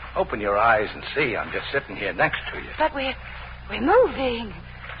 Open your eyes and see. I'm just sitting here next to you. But we're moving.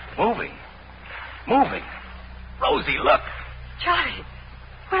 Moving? Moving? Rosie, look. Charlie,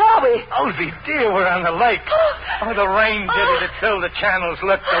 where are we? Rosie, dear, we're on the lake. Oh, the rain did it. It filled the channels.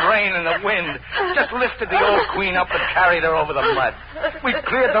 Look, the rain and the wind just lifted the old queen up and carried her over the mud. We've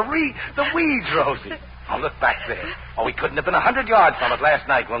cleared the weeds, Rosie. Oh, look back there. Oh, we couldn't have been 100 yards from it last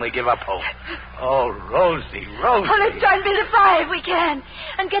night when we give up hope. Oh, Rosie. Oh, let's try and build a fire if we can.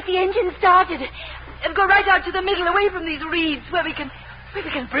 And get the engine started. And go right out to the middle, away from these reeds, where we can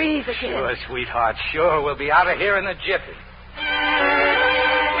breathe again. Sure, sweetheart, sure. We'll be out of here in a jiffy.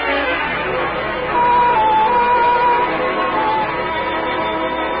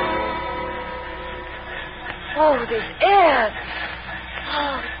 Oh, this air.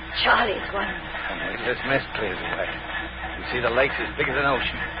 Oh, Charlie, it's wonderful. This mist clears away. You see the lake's as big as an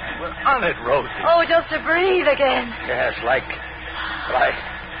ocean. We're on it, Rosie. Oh, just to breathe again. Yes, like...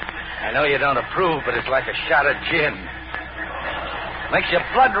 I know you don't approve, but it's like a shot of gin. Makes your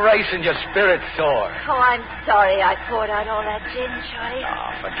blood race and your spirit soar. Oh, I'm sorry I poured out all that gin, Charlie. Oh,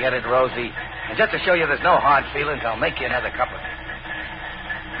 forget it, Rosie. And just to show you there's no hard feelings, I'll make you another cup of it.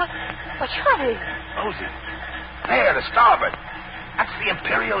 What, Charlie? Rosie. There, to starboard. That's the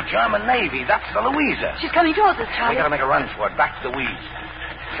Imperial German Navy. That's the Louisa. She's coming towards us, Charlie. We gotta make a run for it. Back to the weeds.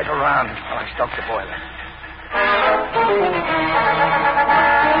 Stick around while I stoke the boiler.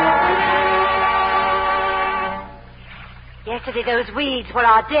 Yesterday those weeds were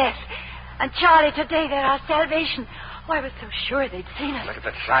our death. And Charlie, today they're our salvation. Oh, I was so sure they'd seen us. Look at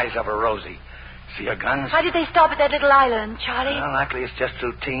the size of her, Rosie. See her guns? Why did they stop at that little island, Charlie? Well, likely it's just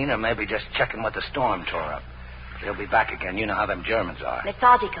routine, or maybe just checking what the storm tore up. They'll be back again. You know how them Germans are.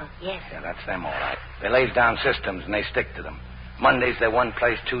 Methodical, yes. Yeah, that's them, all right. They lays down systems, and they stick to them. Mondays, they're one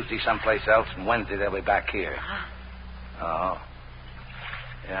place, Tuesday, someplace else, and Wednesday, they'll be back here. Oh.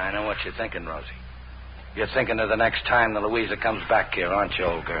 Yeah, I know what you're thinking, Rosie. You're thinking of the next time the Louisa comes back here, aren't you,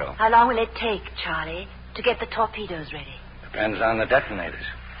 old girl? How long will it take, Charlie, to get the torpedoes ready? Depends on the detonators.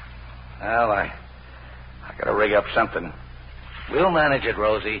 Well, I gotta rig up something. We'll manage it,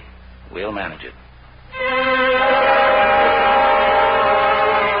 Rosie. We'll manage it.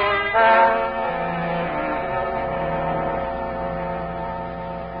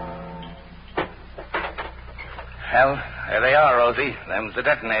 Well, there they are, Rosie. Them's the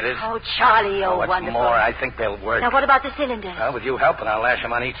detonators. Oh, Charlie, what's wonderful. more, I think they'll work. Now, what about the cylinders? Well, with you helping, I'll lash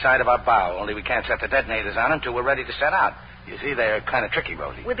them on each side of our bow. Only we can't set the detonators on until we're ready to set out. You see, they're kind of tricky,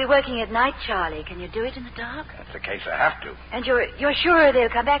 Rosie. We'll be working at night, Charlie. Can you do it in the dark? That's the case I have to. And you're sure they'll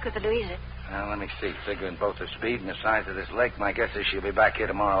come back with the Louisa? Well, let me see. Figuring both the speed and the size of this lake, my guess is she'll be back here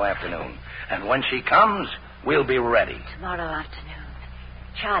tomorrow afternoon. And when she comes, we'll be ready. Tomorrow afternoon.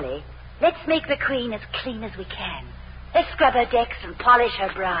 Charlie, let's make the Queen as clean as we can. Let's scrub her decks and polish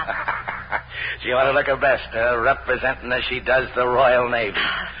her brow. She ought to look her best, representing as she does the Royal Navy.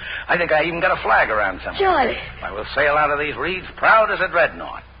 I think I even got a flag around somewhere. Charlie. I will sail out of these reeds proud as a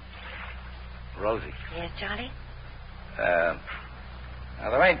dreadnought. Rosie. Yes, Charlie?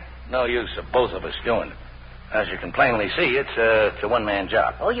 Now, there ain't no use of both of us doing it. As you can plainly see, it's a one-man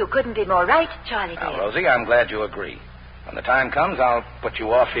job. Oh, you couldn't be more right, Charlie, dear. Now, Rosie, I'm glad you agree. When the time comes, I'll put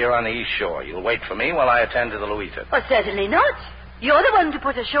you off here on the east shore. You'll wait for me while I attend to the Louisa. Well, certainly not. You're the one to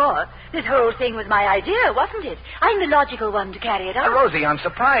put ashore. This whole thing was my idea, wasn't it? I'm the logical one to carry it out. Rosie, I'm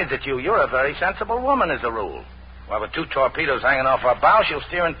surprised at you. You're a very sensible woman, as a rule. Why, with 2 torpedoes hanging off our bow, she'll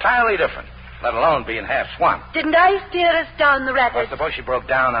steer entirely different, let alone being half swamped. Didn't I steer us down the rapids? Well, suppose she broke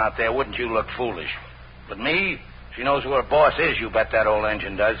down out there, wouldn't you look foolish? But me, she knows who her boss is, you bet that old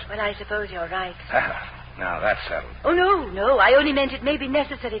engine does. Well, I suppose you're right. Now, that's settled. Oh, no. I only meant it may be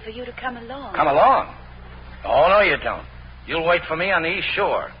necessary for you to come along. Come along? Oh, no, you don't. You'll wait for me on the east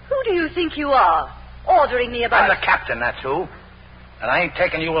shore. Who do you think you are? Ordering me about... I'm the captain, that's who. And I ain't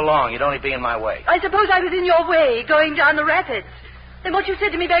taking you along. You'd only be in my way. I suppose I was in your way, going down the rapids. Then what you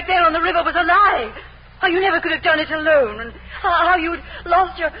said to me back there on the river was a lie. How you never could have done it alone. And how you'd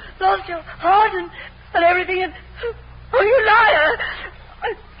lost your heart and everything. And... Oh, you liar!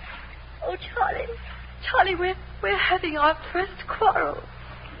 Oh, Charlie, we're having our first quarrel.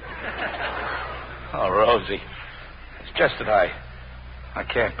 Oh, Rosie. It's just that I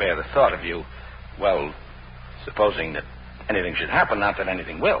can't bear the thought of you, well, supposing that anything should happen, not that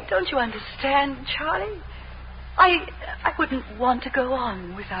anything will. Don't you understand, Charlie? I wouldn't want to go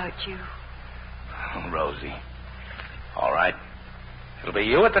on without you. Oh, Rosie. All right. It'll be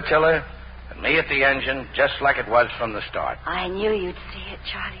you at the tiller and me at the engine, just like it was from the start. I knew you'd see it,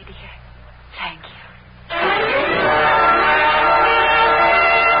 Charlie, dear. Thank you.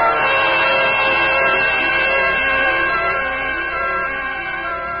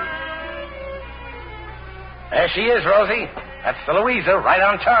 There she is, Rosie. That's the Louisa, right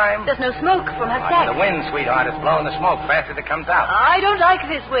on time. There's no smoke from her sack. The wind, sweetheart, is blowing the smoke fast as it comes out. I don't like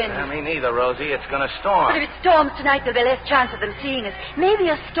this wind. Me neither, Rosie. It's going to storm. But if it storms tonight, there'll be less chance of them seeing us.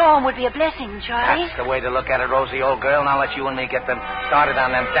 Maybe a storm would be a blessing, Charlie. That's the way to look at it, Rosie, old girl. Now let you and me get them started on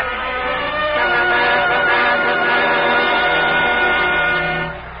them detonators.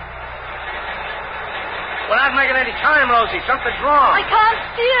 We're not making any time, Rosie. Something's wrong. I can't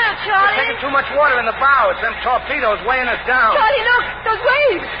steer, Charlie. We're taking too much water in the bow. It's them torpedoes weighing us down. Charlie, look. Those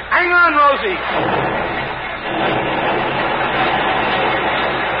waves. Hang on, Rosie.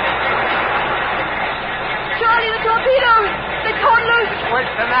 Charlie, the torpedoes. They torn loose.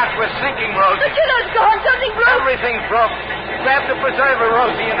 Worse than that, we're sinking, Rosie. The tiller's gone. Something broke. Everything's broke. Grab the preserver,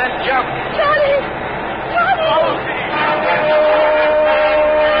 Rosie, and then jump. Charlie. Charlie.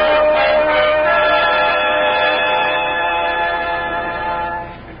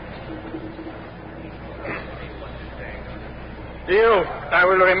 I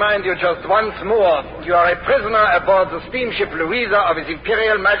will remind you just once more. You are a prisoner aboard the steamship Louisa of His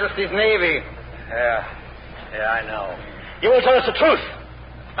Imperial Majesty's Navy. Yeah, I know. You will tell us the truth.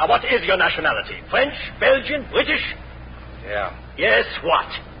 Now, what is your nationality? French, Belgian, British? Yeah. Yes,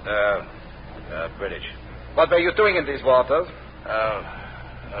 what? British. What were you doing in these waters?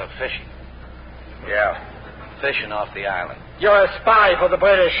 Fishing. Yeah, fishing off the island. You're a spy for the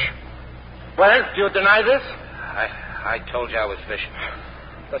British. Well, do you deny this? I told you I was fishing.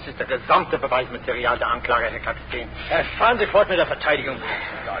 Das ist der gesamte Beweismaterial der Anklage, Herr Kapitän. Fahren Sie fort mit der Verteidigung.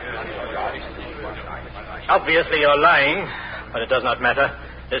 Obviously you're lying, but it does not matter.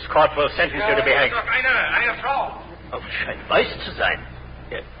 This court will sentence you to be hanged. Eine Frau. Oh, scheint weiß zu sein.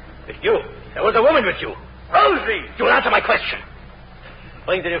 With you. There was a woman with you. Rosie! You will answer my question.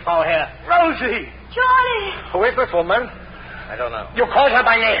 Bring the Frau her. Rosie! Charlie! Who is this woman? I don't know. You called her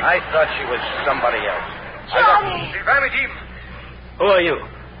by name. I thought she was somebody else. Charlie! Who are you?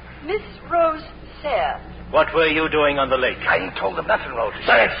 Miss Rose Sayre. What were you doing on the lake? I ain't told them nothing, Rosie.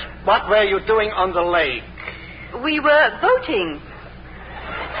 Silence! What were you doing on the lake? We were boating.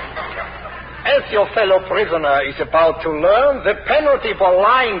 As your fellow prisoner is about to learn, the penalty for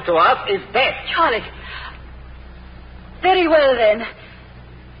lying to us is death. Charlie. Very well, then.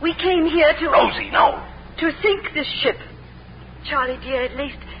 We came here to... Rosie, no. To sink this ship. Charlie, dear, at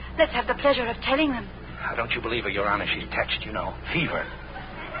least let's have the pleasure of telling them. Now, don't you believe her, Your Honor? She's touched, you know. Fever.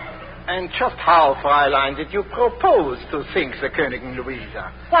 And just how, Fräulein, did you propose to sink the Königin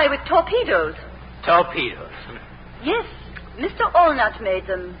Louisa? Why, with torpedoes. Torpedoes? Yes. Mr. Allnut made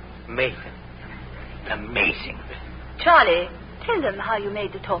them. Made them? Amazing. Charlie, tell them how you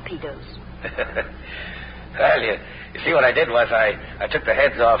made the torpedoes. Well, you see, what I did was I took the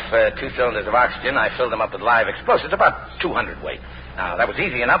heads off 2 cylinders of oxygen. I filled them up with live explosives, about 200 weight. Now, that was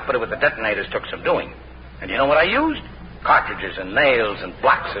easy enough, but it was the detonators took some doing. And you know what I used? Cartridges and nails and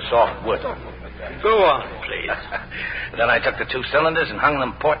blocks of soft wood. Go on, please. Then I took the 2 cylinders and hung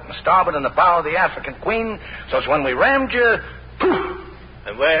them port and starboard in the bow of the African Queen, so it's when we rammed you, poof!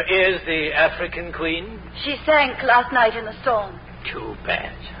 And where is the African Queen? She sank last night in the storm. Too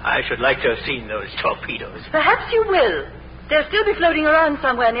bad. I should like to have seen those torpedoes. Perhaps you will. They'll still be floating around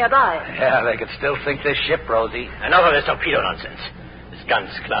somewhere nearby. Yeah, they could still sink this ship, Rosie. Enough of this torpedo nonsense. Es ist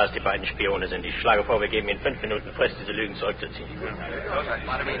ganz klar, dass die beiden Spione sind. Ich schlage vor, wir geben in 5 Minuten Frist, diese Lügen zurückzuziehen.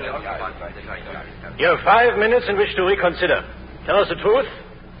 You have 5 minutes in which to reconsider. Tell us the truth,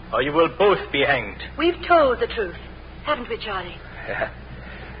 or you will both be hanged. We've told the truth, haven't we, Charlie? Yeah.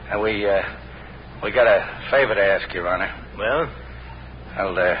 And we got a favor to ask, Your Honor. Well?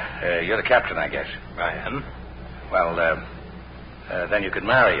 Well, you're the captain, I guess. I am. Well, then you could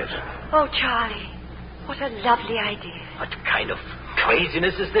marry us. Oh, Charlie, what a lovely idea. What kind of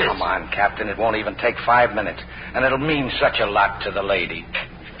craziness is this? Come on, Captain. It won't even take 5 minutes. And it'll mean such a lot to the lady.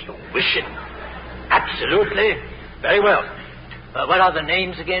 If you wish it. Absolutely. Very well. What are the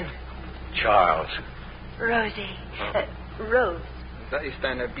names again? Charles. Rosie. Rose. Da ist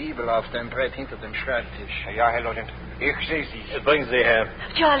eine Bibel auf dem Brett hinter dem Schreibtisch. Ja, Herr Lieutenant. Ich sehe sie. Bringen Sie her.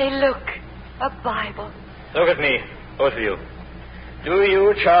 Charlie, look. A Bible. Look at me, both of you. Do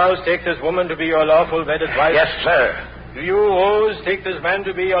you, Charles, take this woman to be your lawful wedded wife? Yes, sir. Do you, Rose, take this man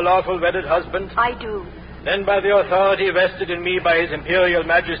to be your lawful wedded husband? I do. Then by the authority vested in me by His Imperial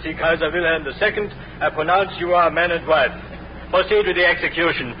Majesty Kaiser Wilhelm II, I pronounce you are man and wife. Proceed with the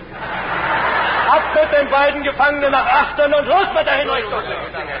execution. Ab mit den beiden Gefangenen nach Achtern und los mit der Hinrichtung!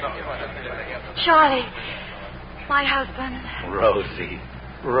 Charlie, my husband. Rosie.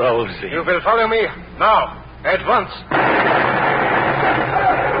 You will follow me now, at once.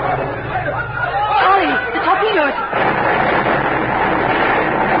 Charlie, the torpedoes.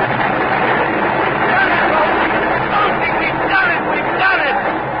 We've done it!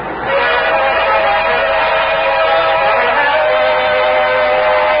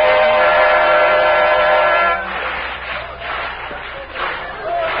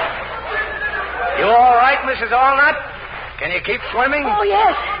 You all right, Mrs. Allnut? Can you keep swimming? Oh,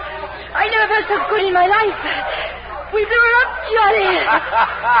 yes. I never felt so good in my life. We blew her up, Charlie.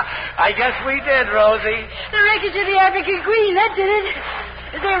 I guess we did, Rosie. The wreckage of the African Queen, that did it.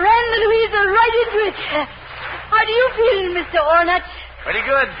 They ran the Louisa right into it. How do you feel, Mr. Ornat? Pretty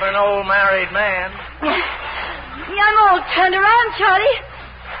good for an old married man. I'm all turned around, Charlie.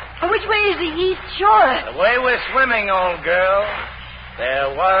 Which way is the east shore? The way we're swimming, old girl.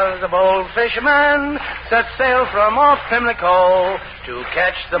 There was a bold fisherman set sail from off Pimlico to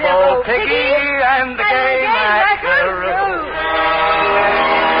catch the bold piggy and the gay mackerel.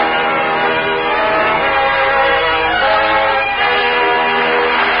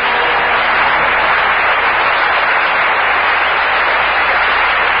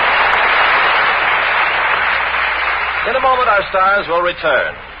 In a moment, our stars will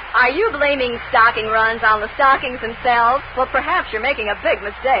return. Are you blaming stocking runs on the stockings themselves? Well, perhaps you're making a big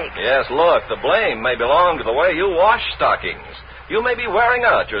mistake. Yes, look, the blame may belong to the way you wash stockings. You may be wearing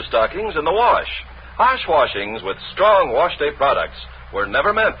out your stockings in the wash. Harsh washings with strong wash day products were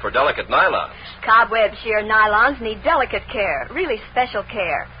never meant for delicate nylons. Cobweb sheer nylons need delicate care, really special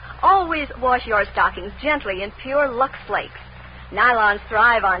care. Always wash your stockings gently in pure Lux Flakes. Nylons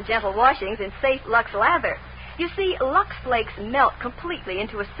thrive on gentle washings in safe Lux lather. You see, Lux Flakes melt completely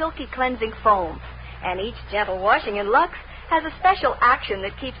into a silky cleansing foam, and each gentle washing in Lux has a special action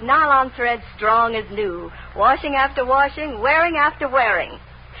that keeps nylon threads strong as new, washing after washing, wearing after wearing.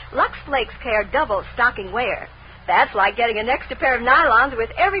 Lux Flakes care double stocking wear. That's like getting an extra pair of nylons with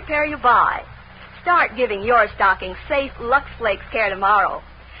every pair you buy. Start giving your stockings safe Lux Flakes care tomorrow.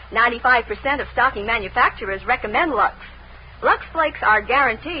 95% of stocking manufacturers recommend Lux. Lux Flakes are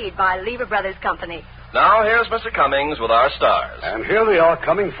guaranteed by Lever Brothers Company. Now, here's Mr. Cummings with our stars. And here they are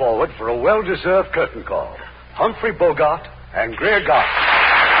coming forward for a well-deserved curtain call. Humphrey Bogart and Greer Garson.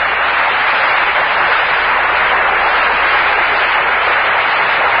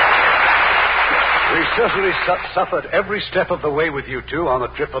 We certainly suffered every step of the way with you two on the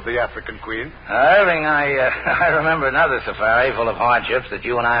trip of the African Queen. Irving, I remember another safari full of hardships that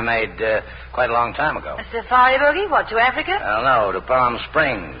you and I made quite a long time ago. A safari, Bogey? What, to Africa? Oh, no, to Palm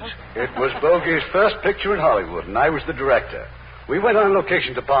Springs. It was Bogey's first picture in Hollywood, and I was the director. We went on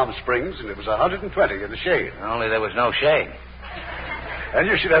location to Palm Springs, and it was 120 in the shade. Only there was no shade. And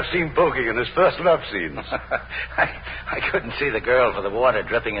you should have seen Bogey in his first love scenes. I couldn't see the girl for the water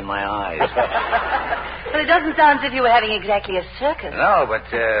dripping in my eyes. Well, it doesn't sound as if you were having exactly a circus. No, but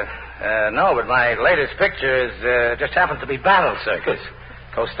my latest picture is just happens to be Battle Circus,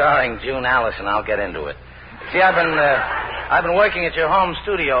 co-starring June Allison. I'll get into it. See, I've been working at your home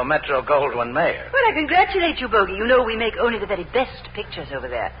studio, Metro Goldwyn Mayer. Well, I congratulate you, Bogey. You know we make only the very best pictures over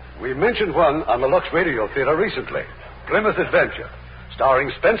there. We mentioned one on the Lux Radio Theater recently, Plymouth Adventure,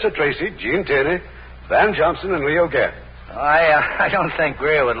 starring Spencer Tracy, Gene Tierney, Van Johnson, and Leo Gann. I don't think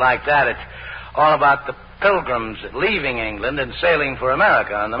Greer would like that. It's all about the pilgrims leaving England and sailing for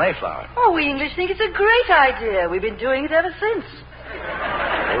America on the Mayflower. Oh, we English think it's a great idea. We've been doing it ever since.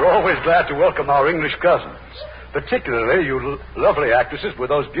 We're always glad to welcome our English cousins, particularly you lovely actresses with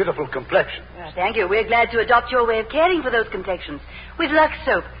those beautiful complexions. Well, thank you. We're glad to adopt your way of caring for those complexions. With Lux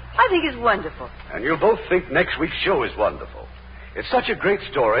Soap. I think it's wonderful. And you'll both think next week's show is wonderful. It's such a great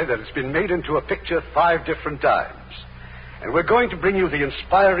story that it's been made into a picture 5 different times. And we're going to bring you the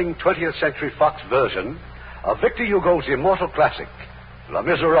inspiring 20th Century Fox version of Victor Hugo's immortal classic, Les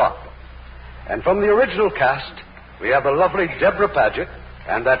Miserables. And from the original cast, we have the lovely Deborah Paget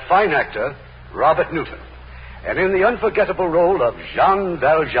and that fine actor, Robert Newton. And in the unforgettable role of Jean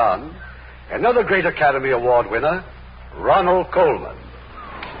Valjean, another great Academy Award winner, Ronald Colman.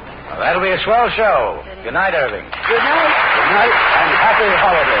 Well, that'll be a swell show. Good night, Irving. Good night. Good night and happy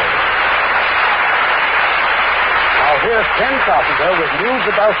holidays. Now here's Ken Carpenter with news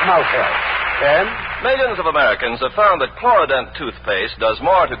about mouth health. Ken? Millions of Americans have found that Chlorodent toothpaste does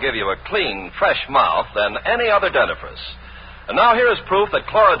more to give you a clean, fresh mouth than any other dentifrice. And now here is proof that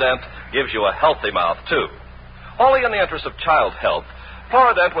Chlorodent gives you a healthy mouth, too. Wholly in the interest of child health,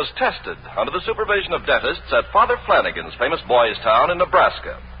 Chlorodent was tested under the supervision of dentists at Father Flanagan's famous Boys Town in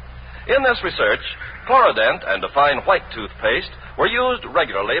Nebraska. In this research, Chlorodent and a fine white toothpaste were used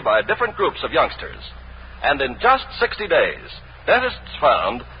regularly by different groups of youngsters. And in just 60 days, dentists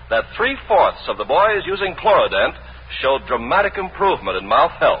found that 3/4 of the boys using Chlorodent showed dramatic improvement in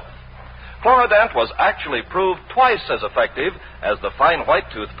mouth health. Chlorodent was actually proved twice as effective as the fine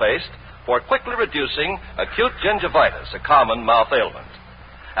white toothpaste for quickly reducing acute gingivitis, a common mouth ailment.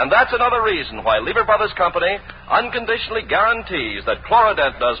 And that's another reason why Lever Brothers Company unconditionally guarantees that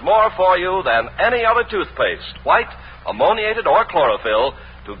Chlorodent does more for you than any other toothpaste, white, ammoniated, or chlorophyll,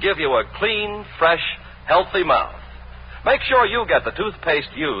 to give you a clean, fresh, healthy mouth. Make sure you get the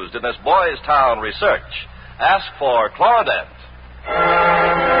toothpaste used in this Boys Town research. Ask for Chlorodent.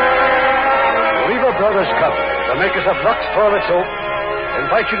 Lever Brothers Company, the makers of Lux Toilet Soap,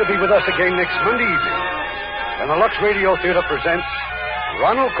 invite you to be with us again next Monday evening when the Lux Radio Theater presents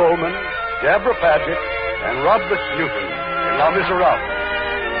Ronald Colman, Deborah Paget, and Robert Newton in Les Miserables.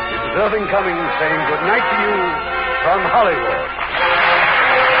 This is Irving Cummings saying good night to you from Hollywood.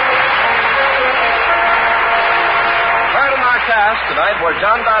 Cast tonight were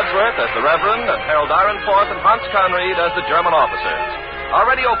John Dodsworth as the Reverend and Harold Ironforth and Hans Conried as the German officers. Our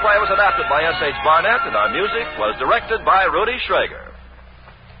radio play was adapted by S.H. Barnett, and our music was directed by Rudy Schrager.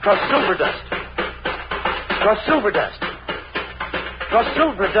 Trust Silver Dust. Trust Silver Dust. Trust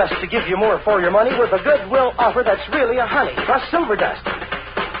Silver Dust to give you more for your money with a goodwill offer that's really a honey. Trust Silver Dust.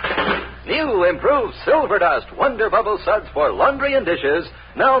 New improved Silver Dust Wonder Bubble Suds for laundry and dishes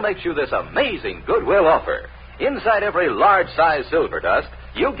now makes you this amazing goodwill offer. Inside every large-size Silver Dust,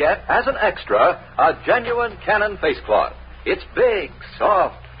 you get, as an extra, a genuine Canon face cloth. It's big,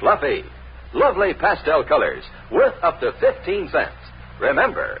 soft, fluffy, lovely pastel colors, worth up to 15 cents.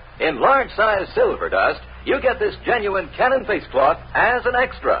 Remember, in large-size Silver Dust, you get this genuine Canon face cloth as an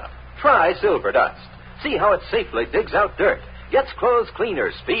extra. Try Silver Dust. See how it safely digs out dirt, gets clothes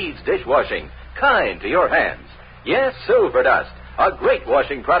cleaner, speeds dishwashing, kind to your hands. Yes, Silver Dust, a great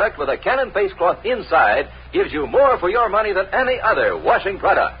washing product with a Canon face cloth inside, gives you more for your money than any other washing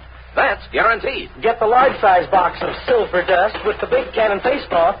product. That's guaranteed. Get the large-size box of Silver Dust with the big Canon face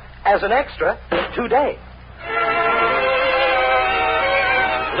cloth as an extra today.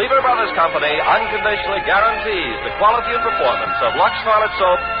 Lever Brothers Company unconditionally guarantees the quality and performance of Lux Toilet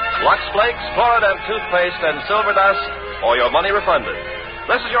Soap, Lux Flakes, Chlorodent Toothpaste, and Silver Dust, or your money refunded.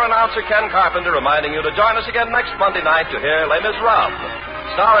 This is your announcer, Ken Carpenter, reminding you to join us again next Monday night to hear Les Miserables,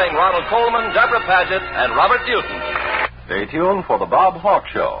 starring Ronald Colman, Deborah Paget, and Robert Newton. Stay tuned for the Bob Hawk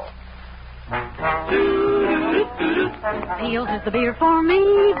Show. Peels is the beer for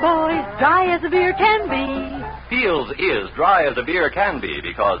me, boys, dry as a beer can be. Peels is dry as a beer can be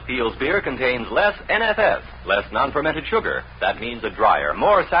because Peels beer contains less NFS, less non-fermented sugar. That means a drier,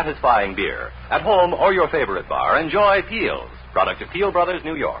 more satisfying beer. At home or your favorite bar, enjoy Peels, product of Peel Brothers,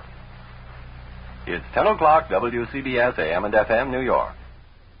 New York. It's 10 o'clock, WCBS AM and FM, New York.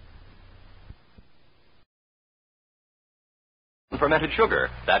 Fermented sugar.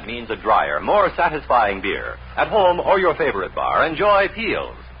 That means a drier, more satisfying beer. At home or your favorite bar, enjoy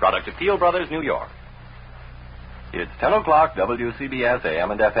Peels, product of Peel Brothers, New York. It's 10 o'clock, WCBS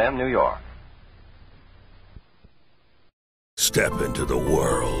AM and FM, New York. Step into the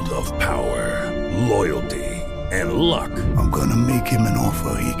world of power, loyalty, and luck. I'm gonna make him an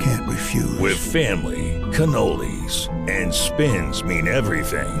offer he can't refuse. With family, cannolis, and spins mean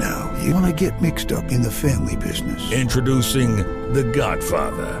everything. Now, you wanna get mixed up in the family business. Introducing The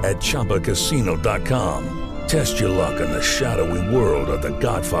Godfather at ChumbaCasino.com. Test your luck in the shadowy world of The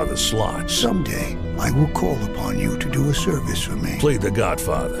Godfather slot. Someday, I will call upon you to do a service for me. Play The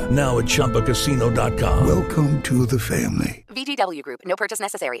Godfather, now at ChumbaCasino.com. Welcome to the family. VGW Group. No purchase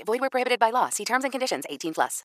necessary. Void where prohibited by law. See terms and conditions. 18+.